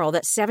 #1 mineral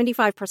that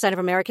 75% of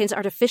Americans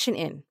are deficient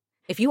in.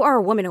 If you are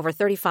a woman over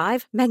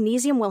 35,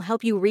 magnesium will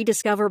help you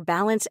rediscover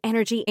balance,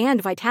 energy,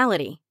 and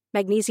vitality.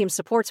 Magnesium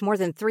supports more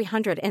than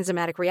 300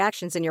 enzymatic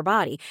reactions in your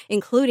body,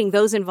 including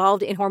those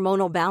involved in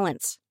hormonal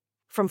balance.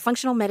 From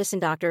functional medicine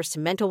doctors to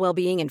mental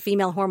well-being and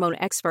female hormone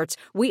experts,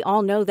 we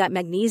all know that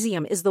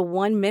magnesium is the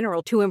one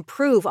mineral to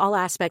improve all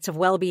aspects of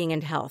well-being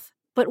and health.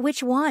 But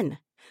which one?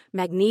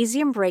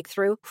 Magnesium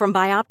Breakthrough from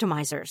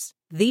Bioptimizers,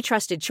 the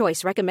trusted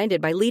choice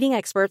recommended by leading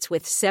experts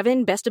with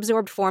 7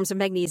 best-absorbed forms of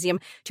magnesium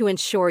to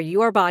ensure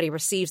your body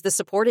receives the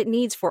support it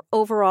needs for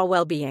overall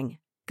well-being.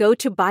 Go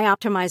to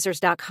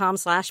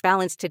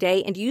bioptimizers.com/balance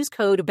today and use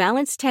code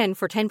BALANCE10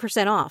 for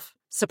 10% off.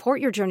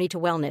 Support your journey to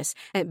wellness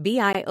at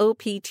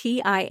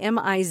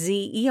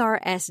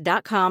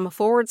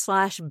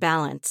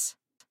bioptimizers.com/balance.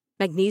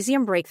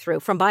 Magnesium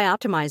Breakthrough from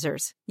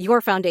Bioptimizers, your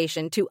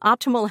foundation to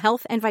optimal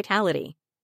health and vitality.